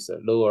it is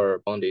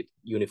lower bounded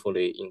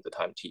uniformly in the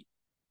time t.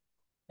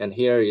 And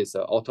here is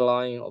an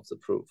outline of the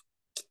proof.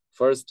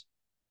 First,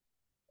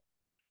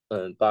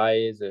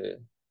 by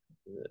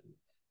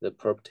the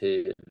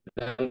property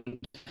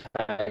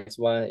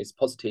x1 is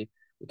positive,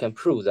 we can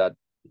prove that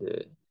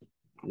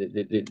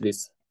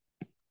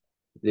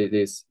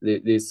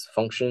this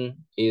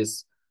function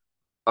is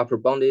upper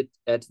bounded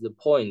at the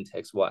point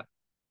x1.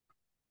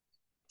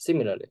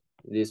 Similarly,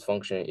 this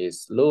function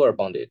is lower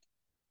bounded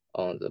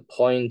on the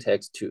point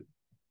x2.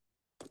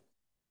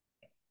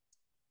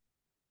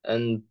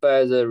 And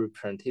by the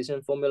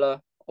representation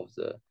formula of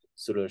the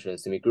solution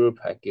semigroup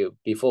I gave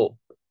before,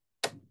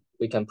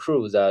 we can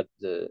prove that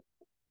the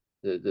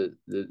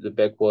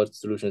backward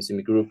solution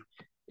semigroup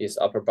is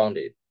upper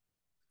bounded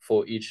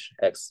for each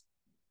x.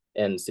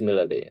 And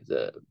similarly,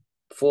 the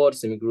forward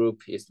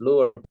semigroup is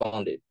lower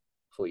bounded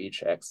for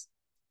each x.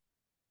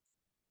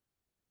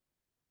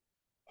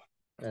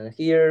 And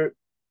here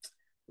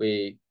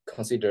we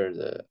consider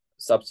the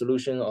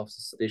subsolution of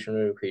the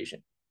stationary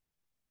equation.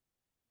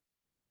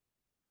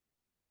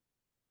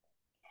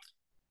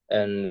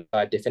 And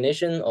by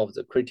definition of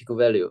the critical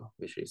value,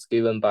 which is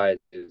given by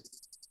this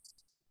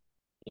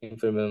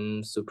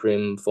infimum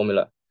supreme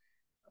formula,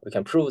 we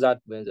can prove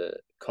that when the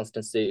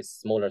constancy is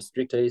smaller,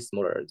 strictly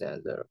smaller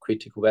than the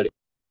critical value,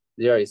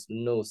 there is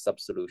no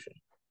subsolution.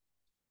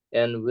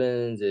 And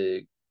when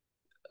the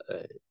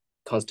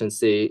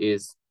constancy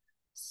is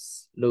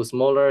no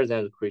smaller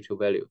than the critical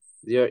value,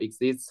 there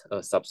exists a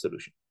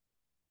subsolution.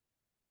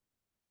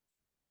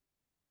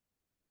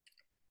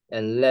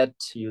 And let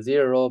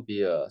U0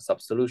 be a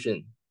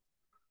subsolution.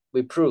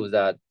 We prove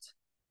that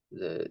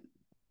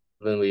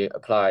when we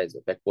apply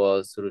the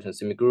backward solution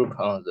semigroup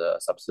on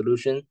the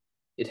subsolution,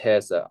 it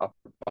has a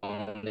upper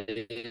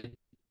bounded,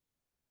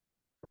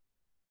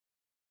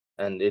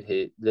 and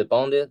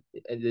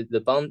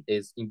the bound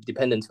is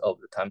independent of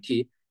the time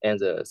t and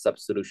the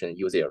subsolution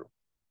U0.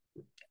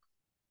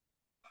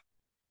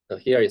 So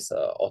here is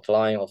an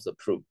outline of the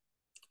proof.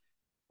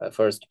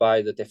 First,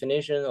 by the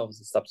definition of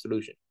the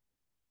subsolution,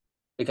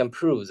 we can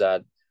prove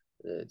that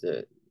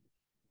the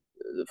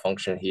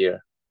function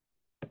here,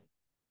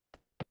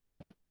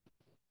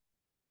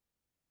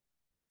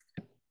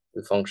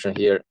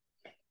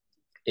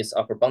 is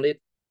upper bounded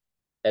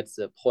at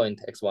the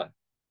point x1.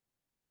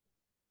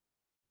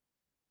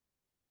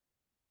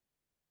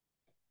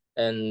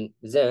 And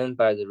then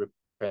by the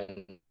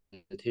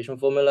representation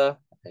formula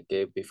I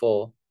gave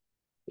before,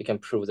 we can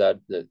prove that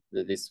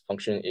this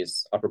function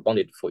is upper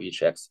bounded for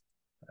each x.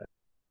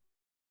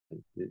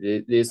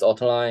 This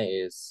outline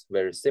is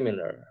very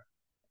similar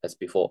as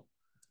before.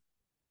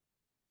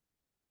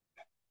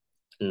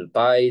 And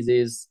by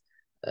this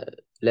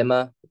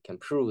lemma, we can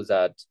prove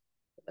that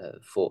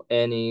for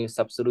any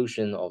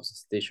subsolution of the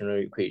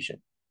stationary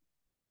equation,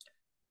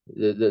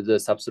 the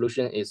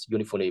subsolution is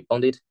uniformly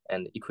bounded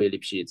and equally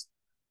Lipschitz.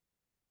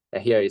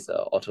 And here is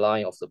an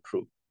outline of the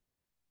proof.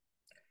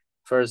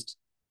 First,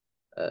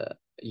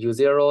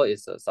 U0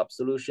 is a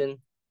subsolution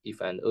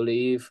if and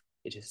only if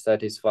it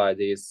satisfies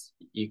this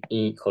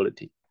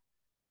inequality.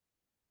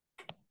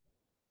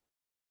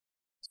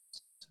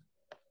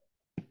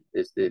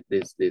 This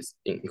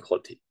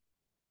inequality.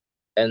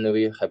 And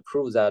we have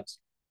proved that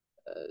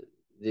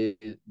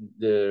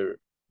the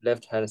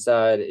left-hand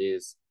side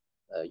is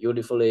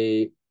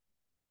uniformly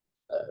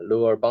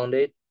lower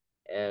bounded,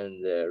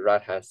 and the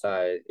right-hand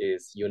side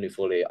is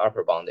uniformly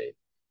upper bounded.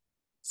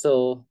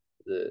 So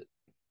the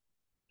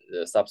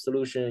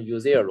subsolution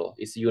U0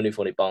 is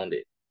uniformly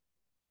bounded.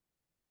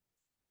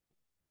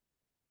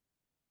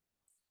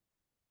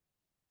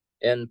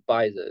 And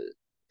by the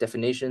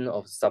definition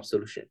of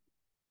subsolution,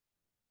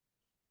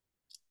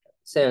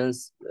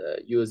 since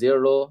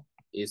U0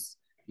 is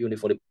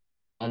uniformly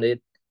bounded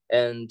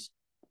and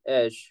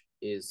H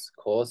is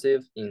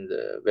coercive in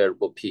the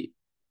variable P,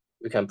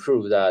 we can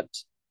prove that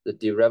the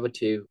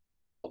derivative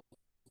of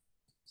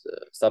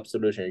the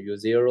subsolution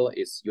U0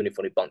 is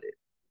uniformly bounded.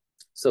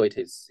 So it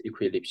is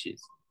equally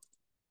Lipschitz.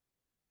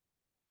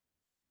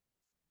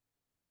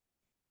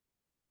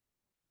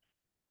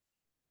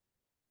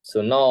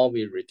 So now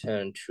we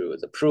return to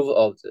the proof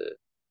of the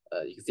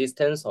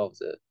existence of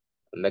the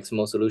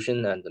maximal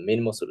solution and the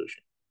minimal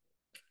solution.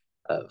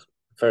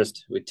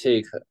 First, we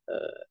take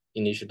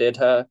initial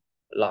data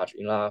large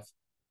enough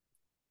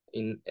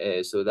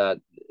so that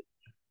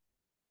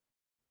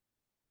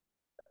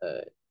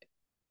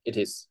it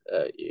is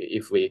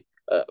if we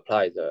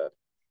apply the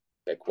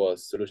backward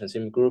solution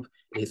semigroup,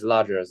 it is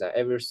larger than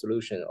every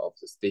solution of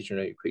the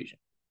stationary equation.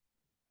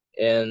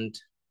 And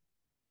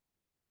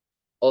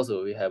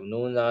also, we have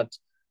known that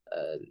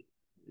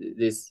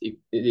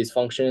this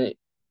function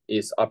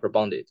is upper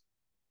bounded.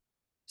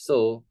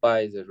 So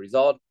by the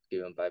result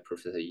given by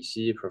Professor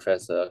Yixi,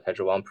 Professor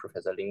Kaizhiwang,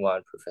 Professor Lin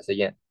Wan, Professor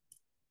Yan,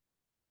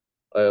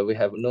 we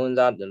have known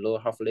that the lower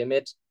half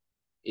limit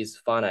is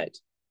finite,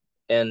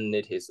 and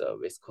it is a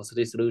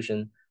viscosity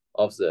solution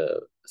of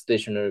the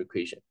stationary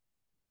equation.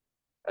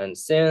 And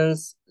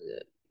since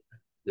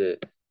the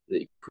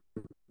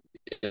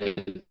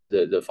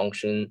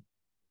function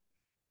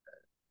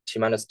t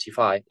minus t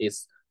phi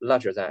is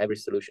larger than every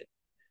solution,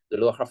 the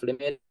lower half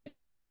limit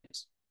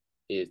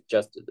is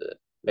just the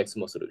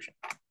maximal solution.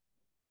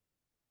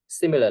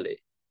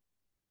 Similarly,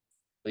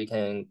 we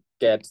can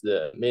get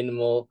the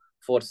minimal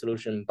fourth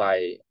solution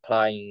by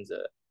applying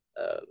the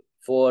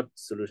fourth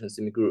solution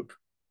semigroup,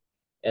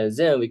 and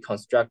then we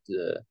construct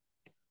the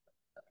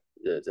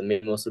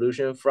minimal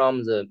solution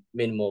from the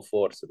minimal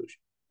fourth solution.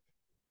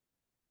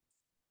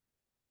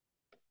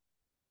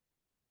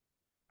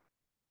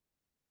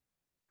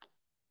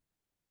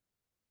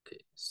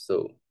 Okay,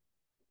 so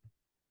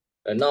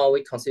now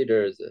we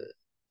consider the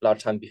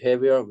large time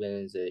behavior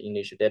when the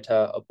initial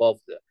data above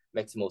the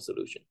maximal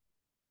solution.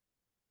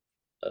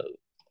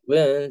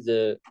 When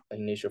the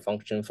initial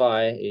function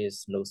phi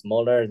is no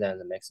smaller than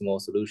the maximal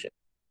solution,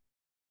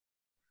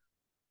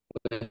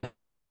 we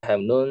have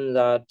known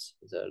that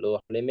the lower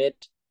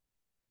limit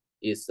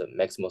is the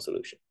maximal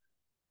solution.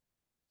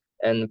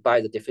 And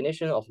by the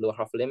definition of lower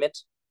half limit,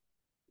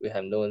 we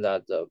have known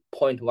that the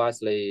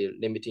point-wisely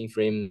limiting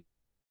frame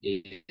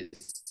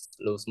is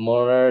no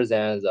smaller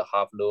than the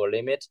half lower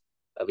limit,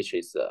 which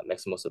is the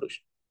maximal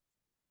solution.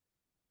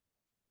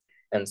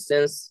 And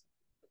since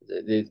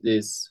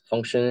this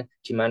function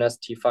t minus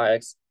t phi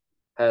x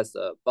has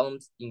a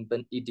bound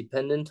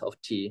independent of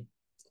t,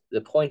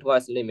 the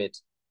pointwise limit,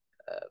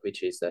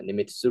 which is the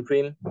limit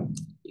supreme,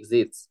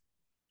 exists.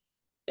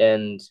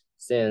 And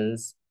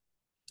since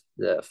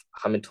the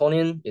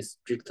Hamiltonian is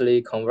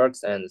strictly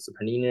convex and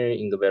superlinear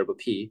in the variable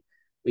p,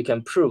 we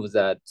can prove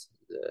that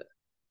the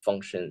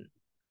function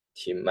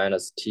t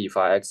minus t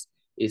phi x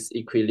is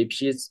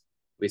equi-Lipschitz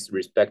with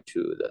respect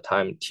to the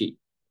time t.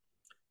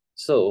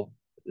 So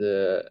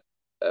the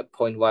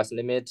pointwise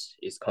limit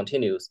is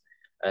continuous,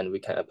 and we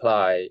can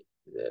apply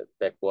the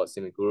backward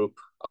semigroup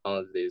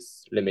on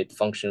this limit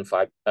function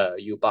phi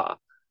u bar.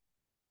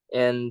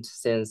 And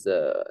since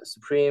the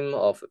supreme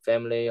of a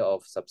family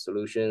of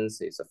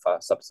subsolutions is a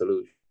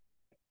subsolution,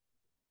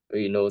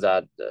 we know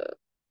that the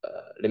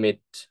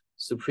limit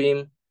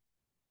supreme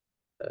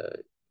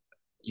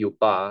u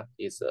bar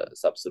is a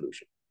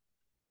subsolution.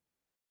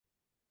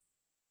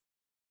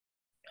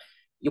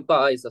 U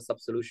bar is a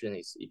subsolution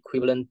is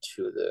equivalent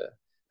to the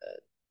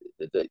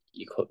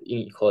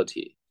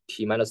inequality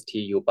t minus t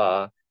u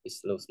bar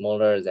is no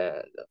smaller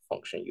than the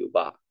function u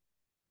bar.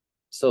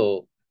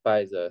 So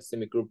by the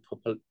semigroup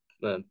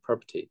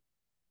property,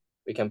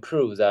 we can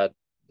prove that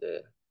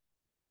the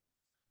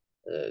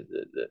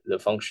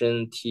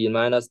function t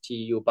minus t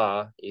u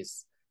bar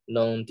is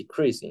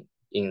non-decreasing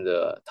in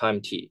the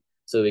time t.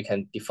 So we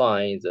can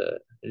define the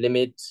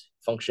limit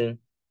function,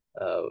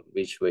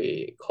 which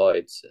we call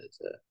it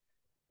the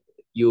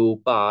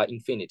u bar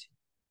infinity.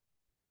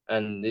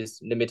 And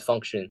this limit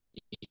function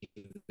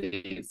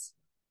is,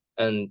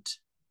 and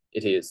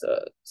it is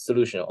a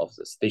solution of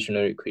the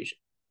stationary equation.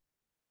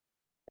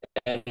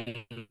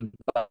 And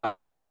by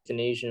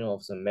definition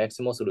of the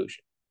maximal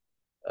solution,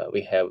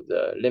 we have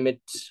the limit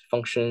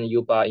function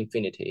u bar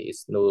infinity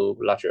is no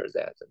larger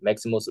than the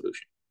maximal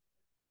solution.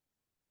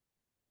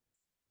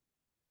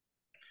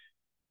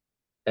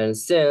 And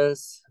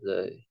since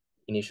the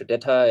initial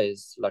data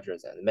is larger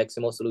than the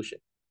maximal solution,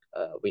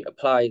 we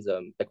apply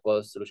the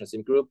backward solution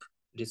semigroup.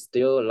 It is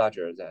still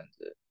larger than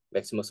the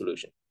maximal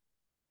solution.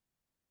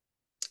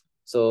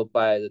 So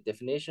by the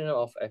definition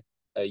of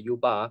a u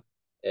bar,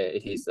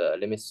 it is a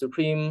limit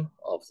supreme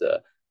of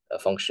the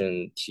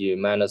function t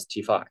minus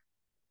t phi.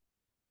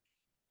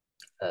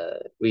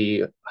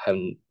 We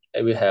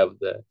have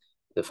the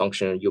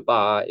function u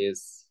bar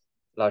is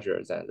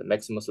larger than the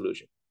maximal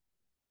solution.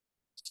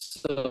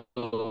 So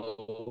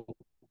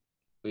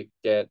we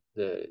get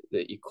the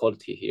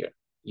equality here.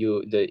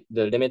 The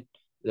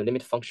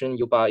limit function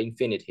u bar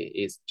infinity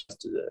is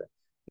just the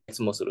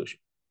maximal solution.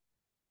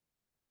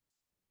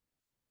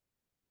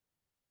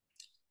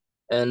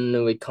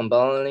 And we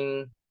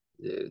combining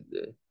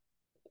the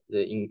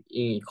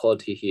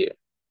inequality here.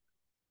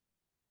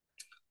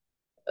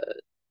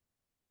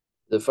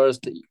 The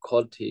first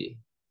equality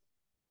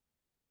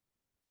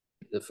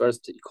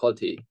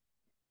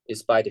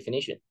is by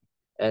definition,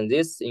 And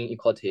this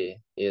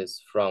inequality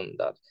is from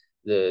that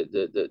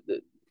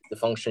the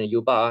function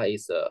u bar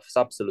is a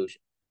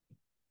subsolution.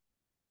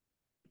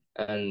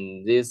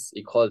 And this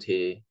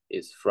equality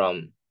is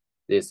from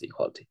this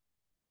equality.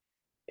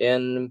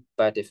 And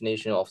by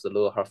definition of the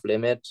lower half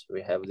limit,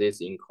 we have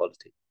this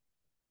inequality.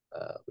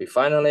 We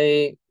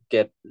finally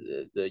get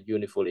the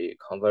uniformly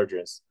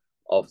convergence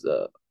of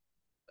the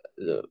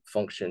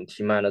function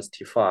t minus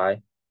t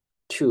phi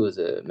to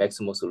the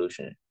maximal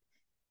solution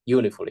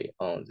uniformly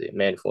on the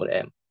manifold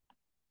M.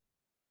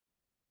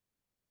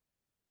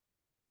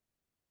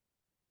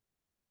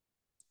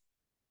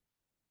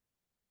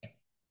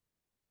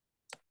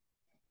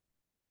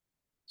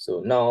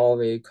 So now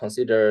we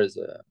consider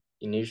the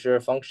initial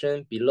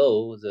function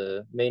below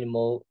the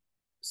minimal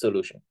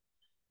solution.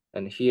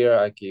 And here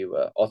I give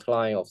an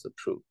outline of the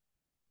proof.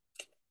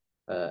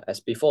 As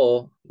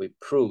before, we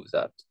prove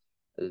that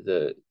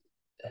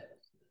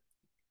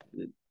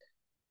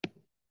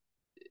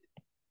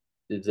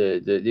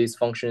this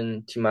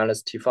function t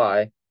minus t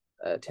phi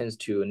tends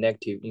to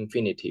negative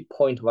infinity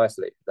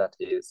pointwisely. That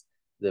is,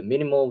 the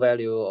minimal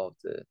value of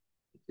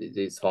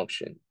this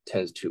function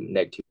tends to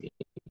negative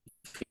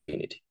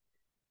infinity.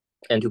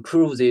 And to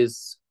prove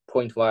this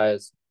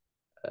pointwise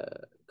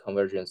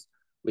convergence,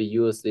 we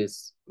use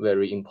this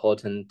very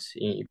important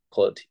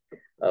inequality,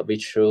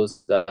 which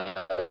shows that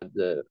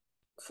the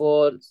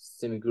Ford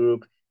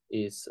semigroup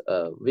is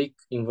a weak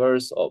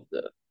inverse of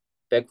the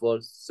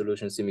backward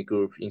solution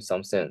semigroup in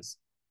some sense.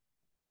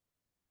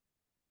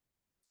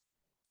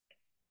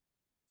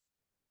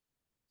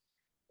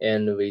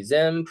 And we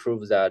then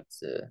prove that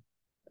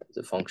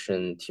the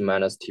function t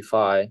minus t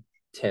phi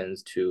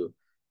tends to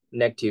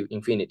negative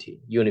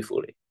infinity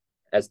uniformly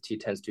as t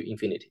tends to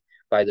infinity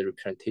by the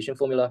representation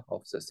formula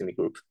of the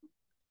semigroup.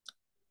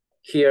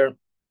 Here,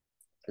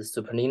 the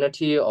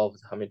superlinearity of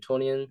the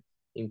Hamiltonian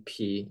in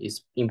P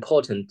is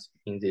important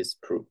in this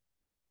proof.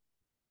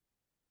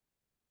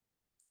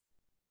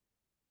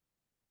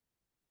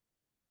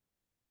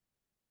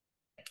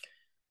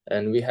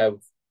 And we have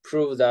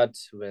proved that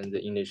when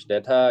the initial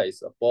data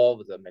is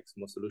above the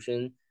maximal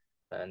solution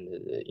and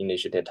the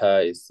initial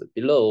data is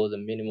below the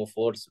minimal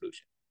forward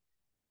solution.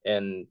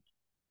 And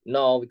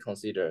now we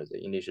consider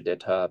the initial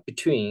data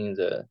between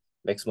the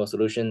maximal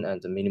solution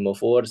and the minimal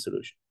forward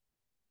solution.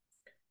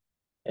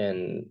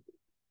 And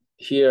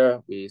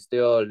here we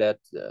still let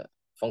the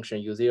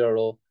function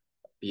u0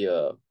 be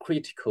a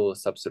critical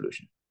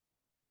subsolution.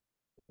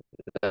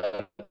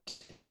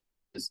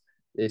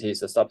 It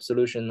is a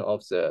subsolution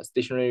of the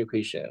stationary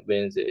equation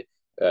when the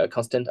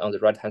constant on the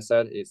right-hand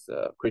side is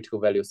critical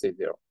value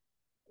C0.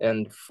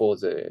 And for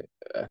the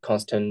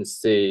constant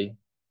C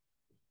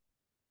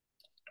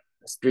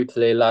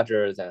strictly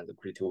larger than the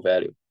critical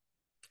value,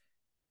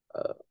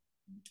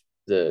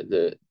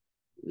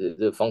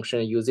 the function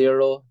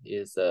u0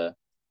 is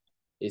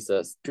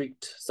a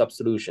strict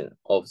subsolution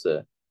of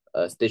the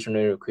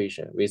stationary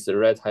equation with the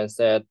right-hand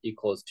side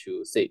equals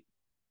to C.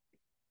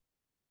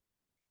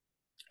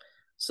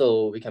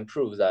 So we can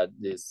prove that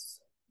this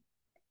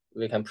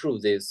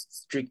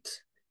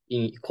strict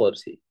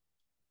inequality.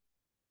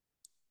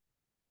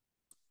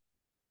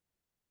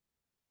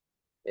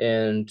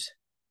 And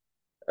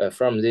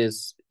from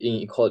this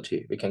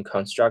inequality, we can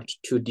construct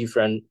two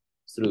different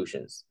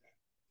solutions,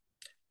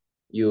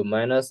 u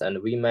minus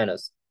and v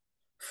minus,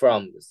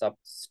 from the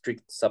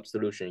strict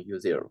subsolution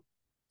u0.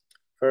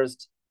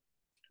 First,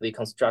 we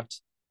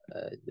construct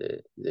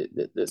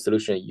the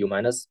solution u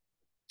minus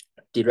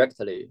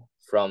directly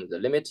from the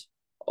limit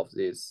of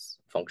this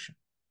function.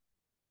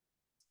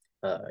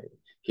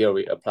 Here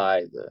we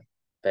apply the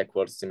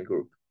backward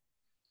semigroup.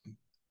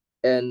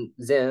 And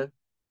then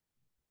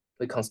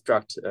we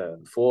construct a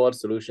forward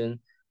solution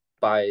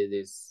by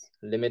this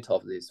limit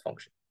of this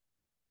function.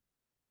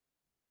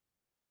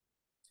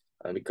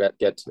 And we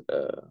get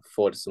a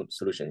forward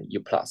solution u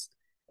plus.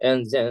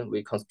 And then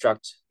we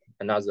construct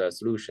another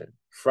solution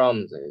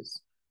from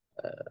this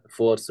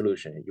forward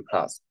solution u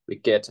plus. We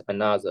get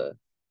another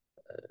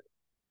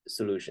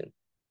solution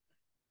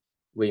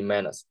v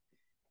minus.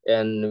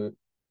 And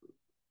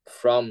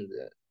from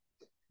the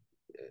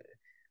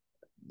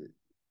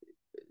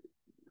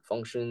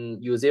function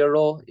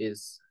u0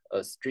 is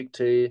a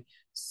strictly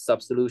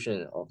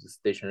subsolution of the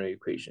stationary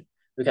equation.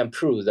 We can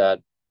prove that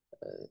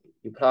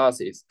u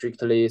plus is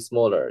strictly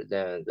smaller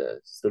than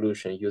the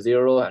solution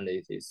u0, and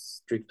it is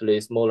strictly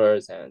smaller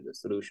than the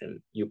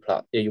solution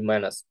u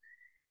minus.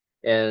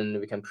 And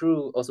we can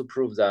also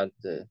prove that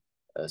the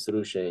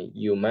solution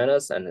u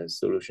minus and the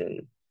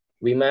solution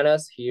v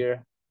minus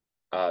here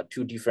are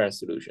two different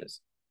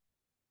solutions.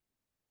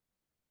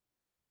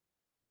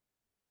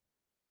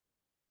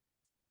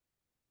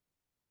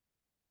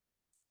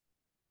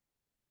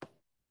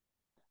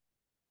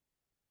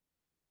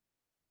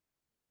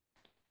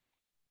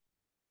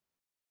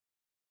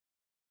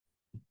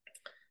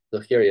 So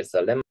here is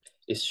a lemma.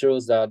 It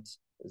shows that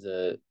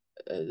the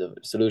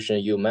solution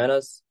u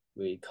minus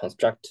we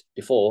construct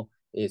before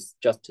is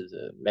just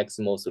the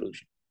maximal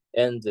solution,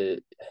 and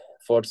the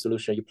forward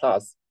solution u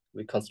plus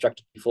we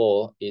constructed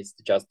before is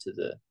just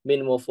the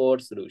minimal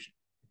forward solution.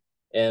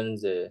 and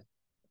the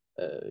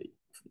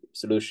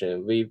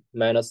solution we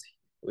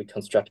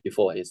construct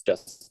before is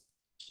just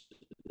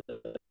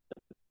the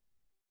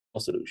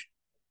solution.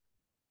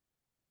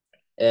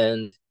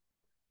 And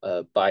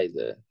by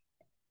the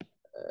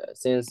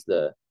since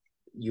the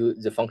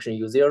function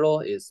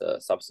u0 is a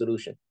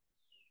subsolution,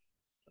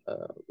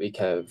 we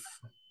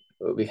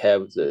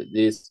have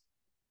this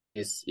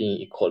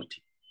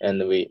inequality,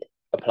 and we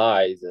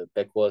apply the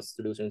backward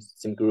solution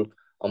group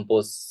on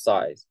both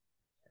sides,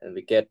 and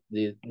we get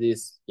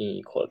this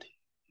inequality.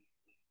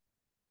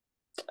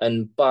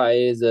 And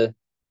by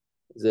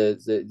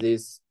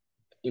this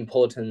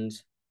important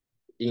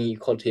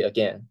inequality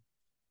again,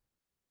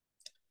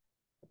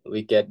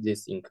 we get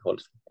this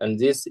inequality, and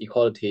this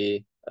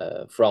equality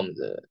from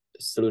the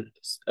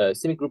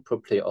semigroup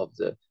property of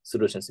the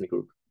solution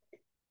semigroup.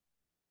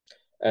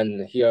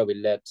 And here we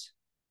let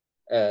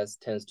S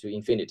tends to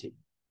infinity.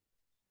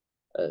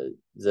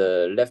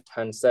 The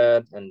left-hand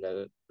side and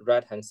the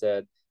right-hand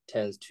side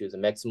tends to the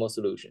maximal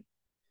solution.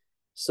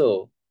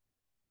 So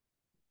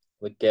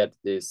we get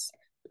this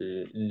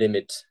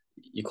limit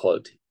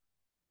equality.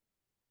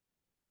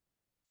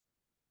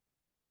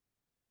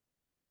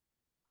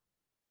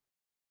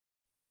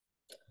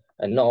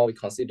 And now we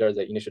consider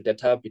the initial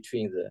data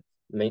between the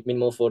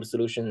minimal forward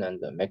solution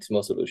and the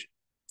maximal solution.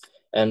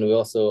 And we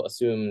also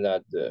assume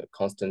that the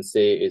constant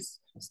C is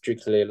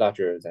strictly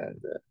larger than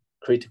the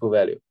critical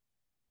value.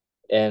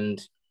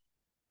 And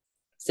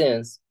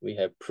since we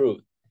have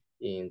proved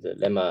in the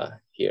lemma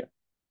here,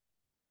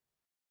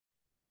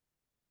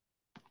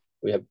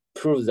 we have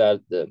proved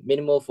that the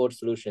minimal forward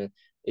solution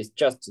is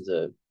just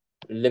the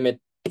limit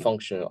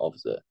function of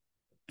the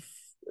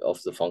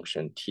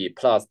function t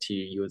plus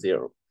t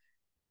u0.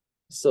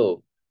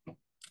 So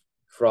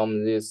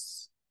from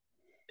this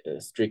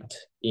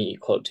strict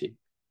inequality,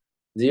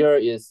 there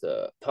is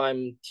a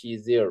time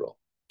t0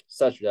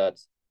 such that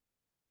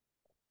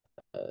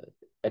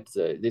at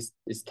this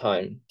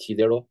time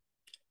t0,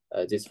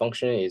 this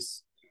function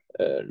is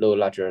low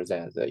larger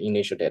than the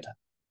initial data.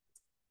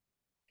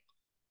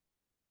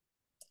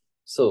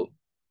 So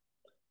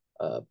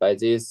by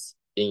this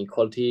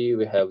inequality,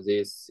 we have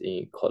this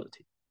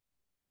inequality.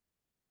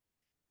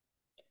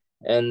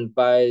 And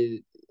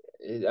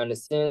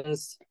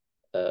since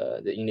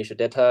the initial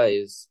data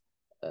is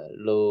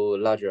low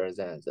larger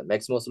than the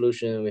maximal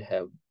solution, we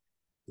have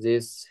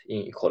this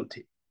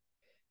inequality.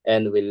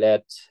 And we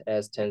let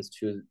S tends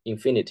to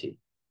infinity.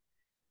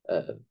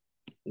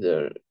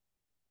 The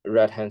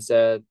right-hand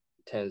side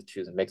tends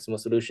to the maximal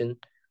solution,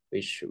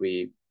 which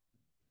we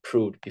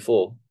proved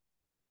before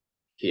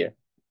here.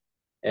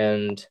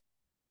 And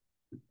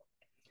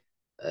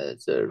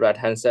the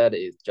right-hand side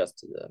is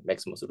just the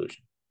maximal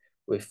solution.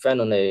 We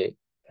finally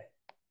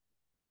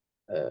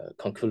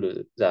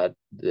concluded that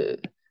the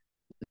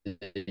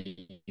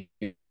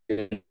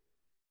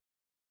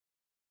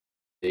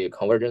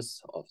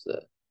convergence of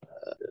the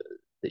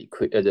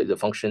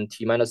function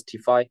t minus t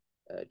phi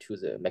to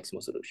the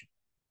maximal solution.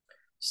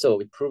 So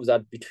we prove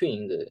that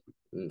between the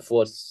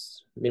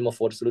minimal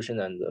forward solution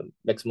and the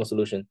maximal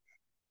solution,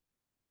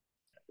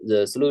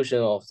 the solution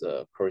of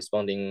the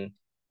corresponding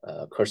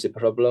cursive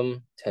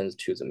problem tends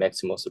to the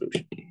maximal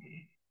solution.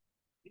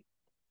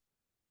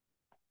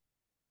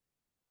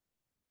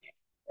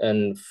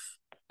 And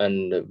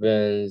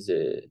when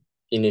the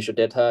initial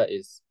data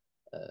is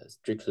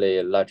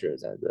strictly larger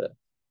than the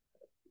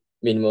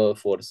minimal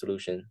forward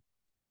solution.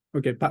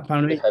 Okay,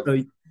 Panrui,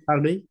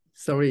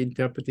 sorry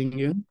interrupting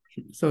you.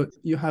 So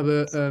you have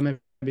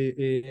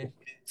maybe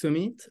 2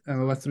 minutes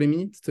or 3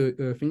 minutes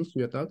to finish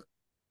your talk.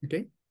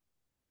 Okay.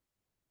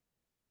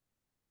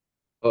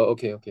 Oh,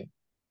 okay.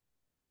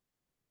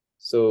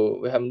 So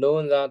we have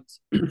known that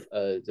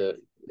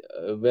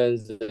when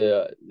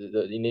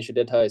the initial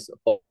data is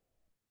above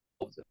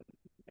the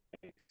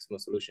maximal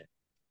solution,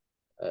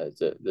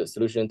 the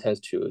solution tends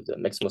to the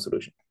maximal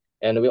solution.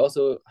 And we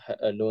also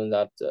known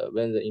that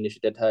when the initial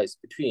data is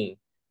between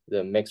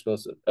the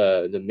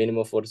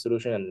minimal forward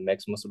solution and the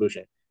maximal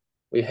solution,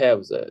 we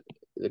have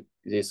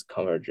this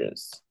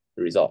convergence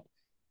result.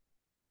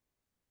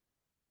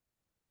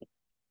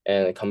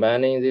 And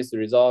combining this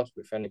result,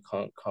 we finally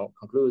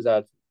conclude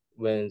that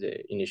when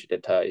the initial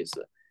data is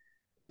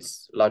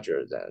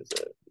larger than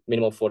the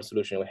minimal forward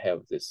solution, we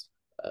have this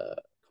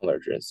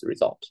convergence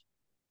result.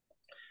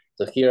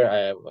 So here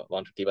I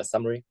want to give a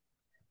summary.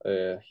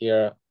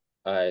 Here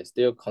I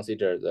still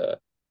consider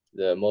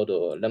the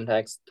model lambda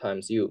x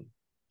times u.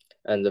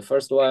 And the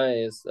first one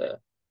is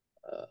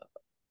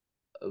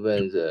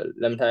when the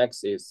lambda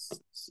x is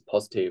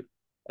positive,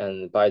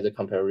 and by the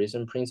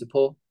comparison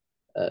principle,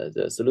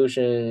 the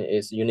solution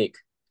is unique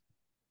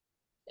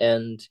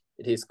and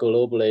it is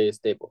globally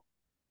stable.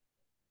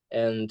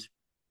 And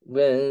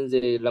when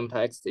the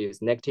lambda x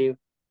is negative,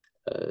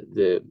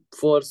 the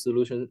forward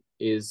solution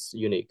is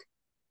unique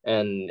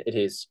and it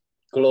is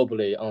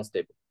globally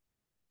unstable.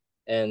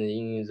 And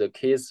in the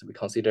case we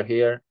consider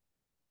here,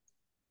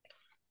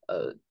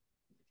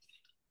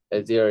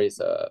 there is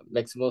a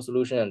maximal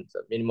solution and a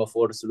minimal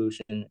forward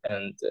solution,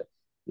 and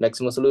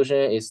maximum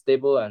solution is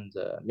stable and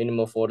the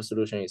minimal fault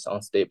solution is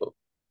unstable.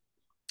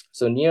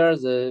 So near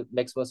the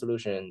maximum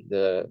solution,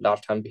 the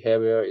large time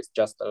behavior is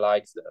just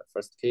like the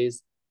first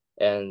case,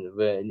 and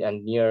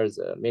near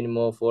the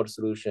minimal fault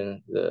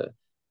solution, the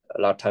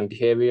large time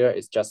behavior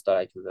is just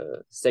like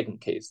the second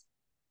case.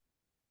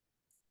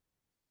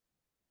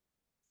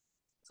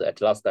 So at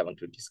last, I want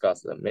to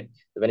discuss the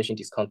vanishing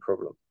discount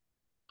problem.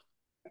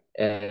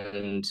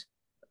 And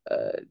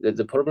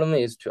the problem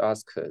is to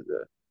ask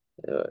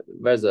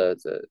whether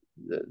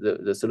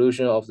the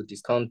solution of the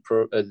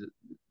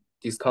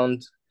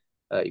discount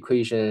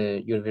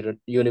equation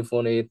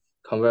uniformly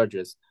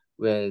converges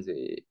when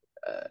the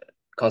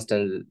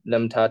constant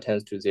lambda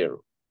tends to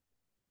 0.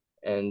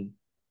 And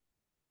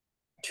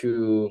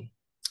there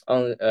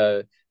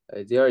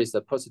is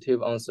a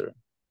positive answer.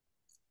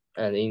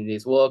 And in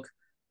this work,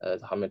 the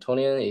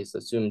Hamiltonian is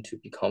assumed to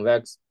be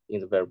convex in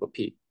the variable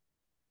p.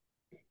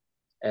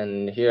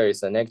 And here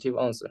is a negative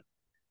answer.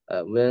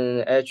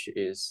 When H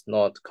is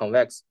not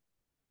convex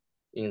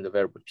in the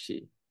variable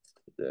p,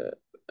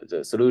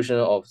 the solution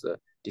of the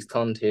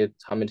discounted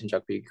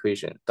Hamilton-Jacobi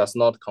equation does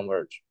not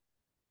converge.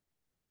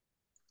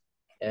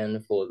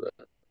 And for the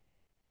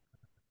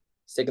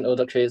second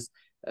order case,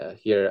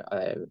 here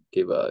I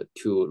give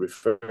two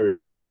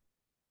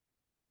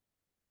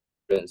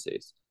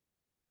references.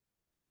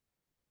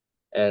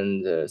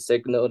 And the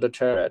second order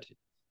derivative.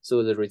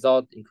 So the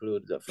result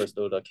includes the first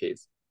order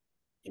case.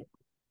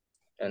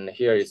 And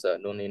here is a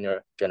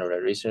nonlinear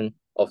generalization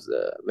of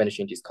the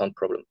vanishing discount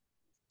problem.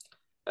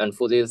 And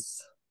for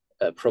this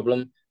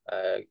problem,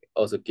 I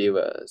also give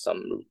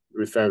some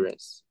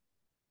reference.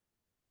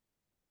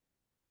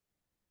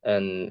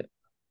 And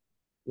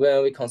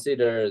when we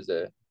consider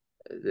the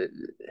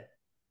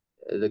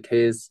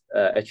case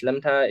H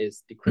lambda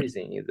is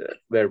decreasing in the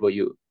variable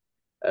u,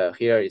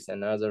 here is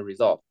another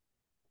result.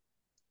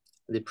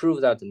 They prove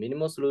that the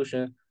minimal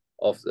solution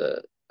of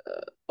the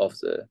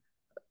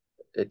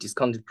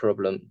discounted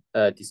problem,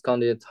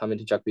 discounted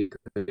Hamilton-Jacobi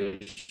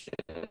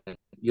equation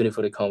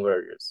uniformly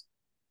converges,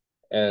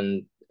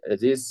 and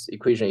this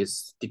equation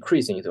is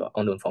decreasing in the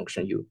unknown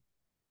function u.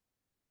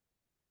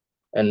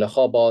 And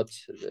how about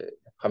the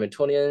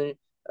Hamiltonian,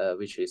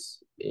 which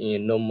is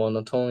in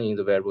non-monotone in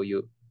the variable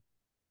u?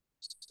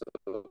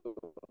 So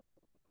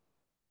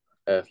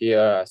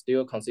here I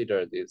still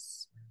consider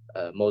this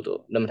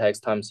model lambda x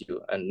times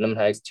u, and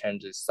lambda x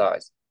changes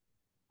size.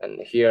 And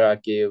here I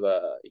give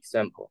an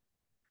example.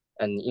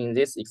 And in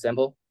this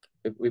example,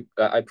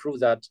 I prove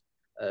that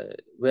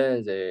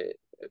when the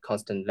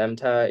constant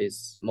lambda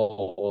is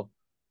small,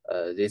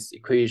 this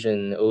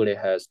equation only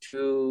has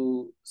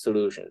two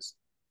solutions.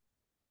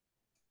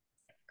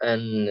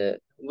 And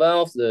one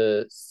of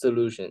the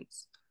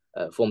solutions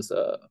forms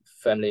a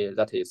family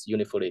that is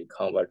uniformly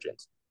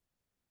convergent.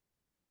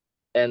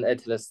 And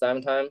at the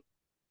same time,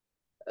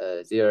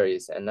 there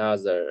is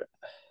another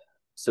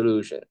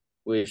solution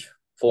which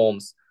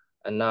forms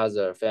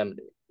another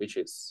family which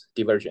is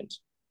divergent.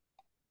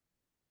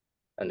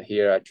 And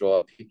here I draw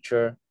a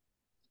picture.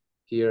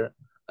 Here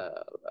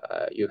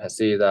you can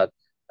see that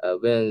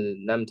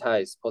when lambda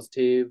is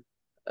positive,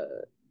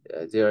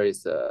 there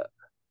is a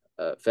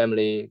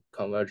family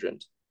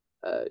convergent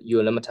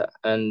u lambda,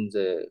 and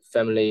the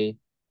family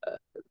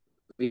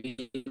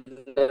v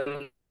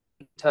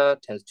lambda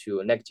tends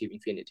to negative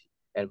infinity.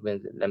 And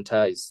when the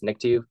lambda is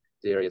negative,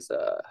 there is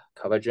a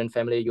convergent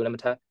family u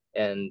lambda,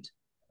 and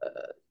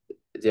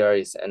there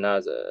is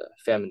another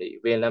family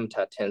v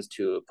lambda tends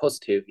to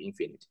positive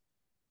infinity.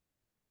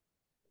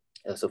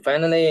 So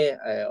finally,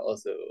 I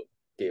also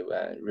give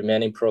a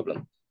remaining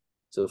problem.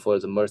 So for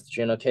the most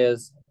general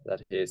case,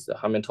 that is the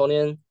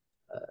Hamiltonian,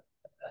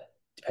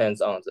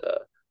 depends on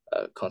the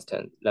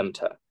constant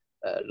lambda.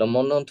 The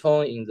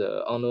monotone in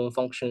the unknown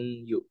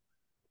function u.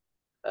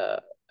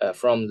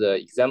 From the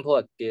example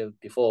I gave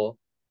before,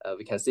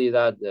 we can see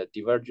that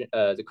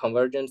the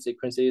convergent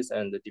sequences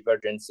and the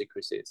divergent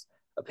sequences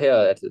appear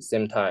at the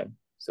same time.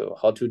 So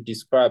how to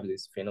describe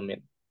this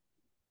phenomenon?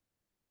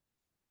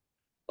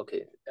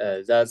 Okay,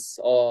 that's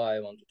all I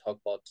want to talk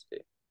about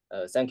today.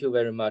 Thank you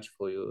very much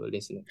for your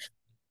listening.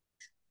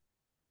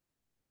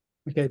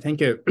 Okay, thank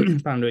you,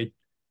 Panrui,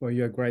 for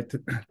your great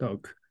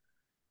talk.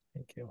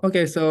 Thank you.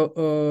 Okay,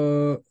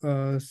 so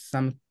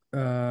some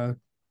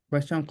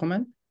question,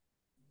 comment?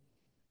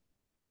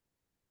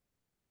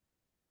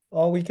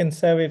 Or we can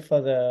save it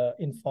for the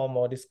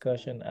informal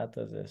discussion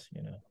after this,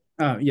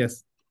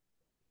 Yes.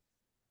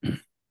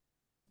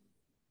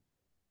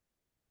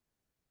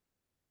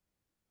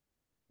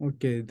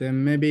 Okay,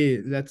 then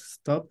maybe let's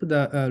stop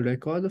the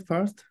record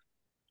first.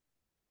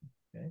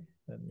 Okay,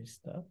 let me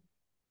stop.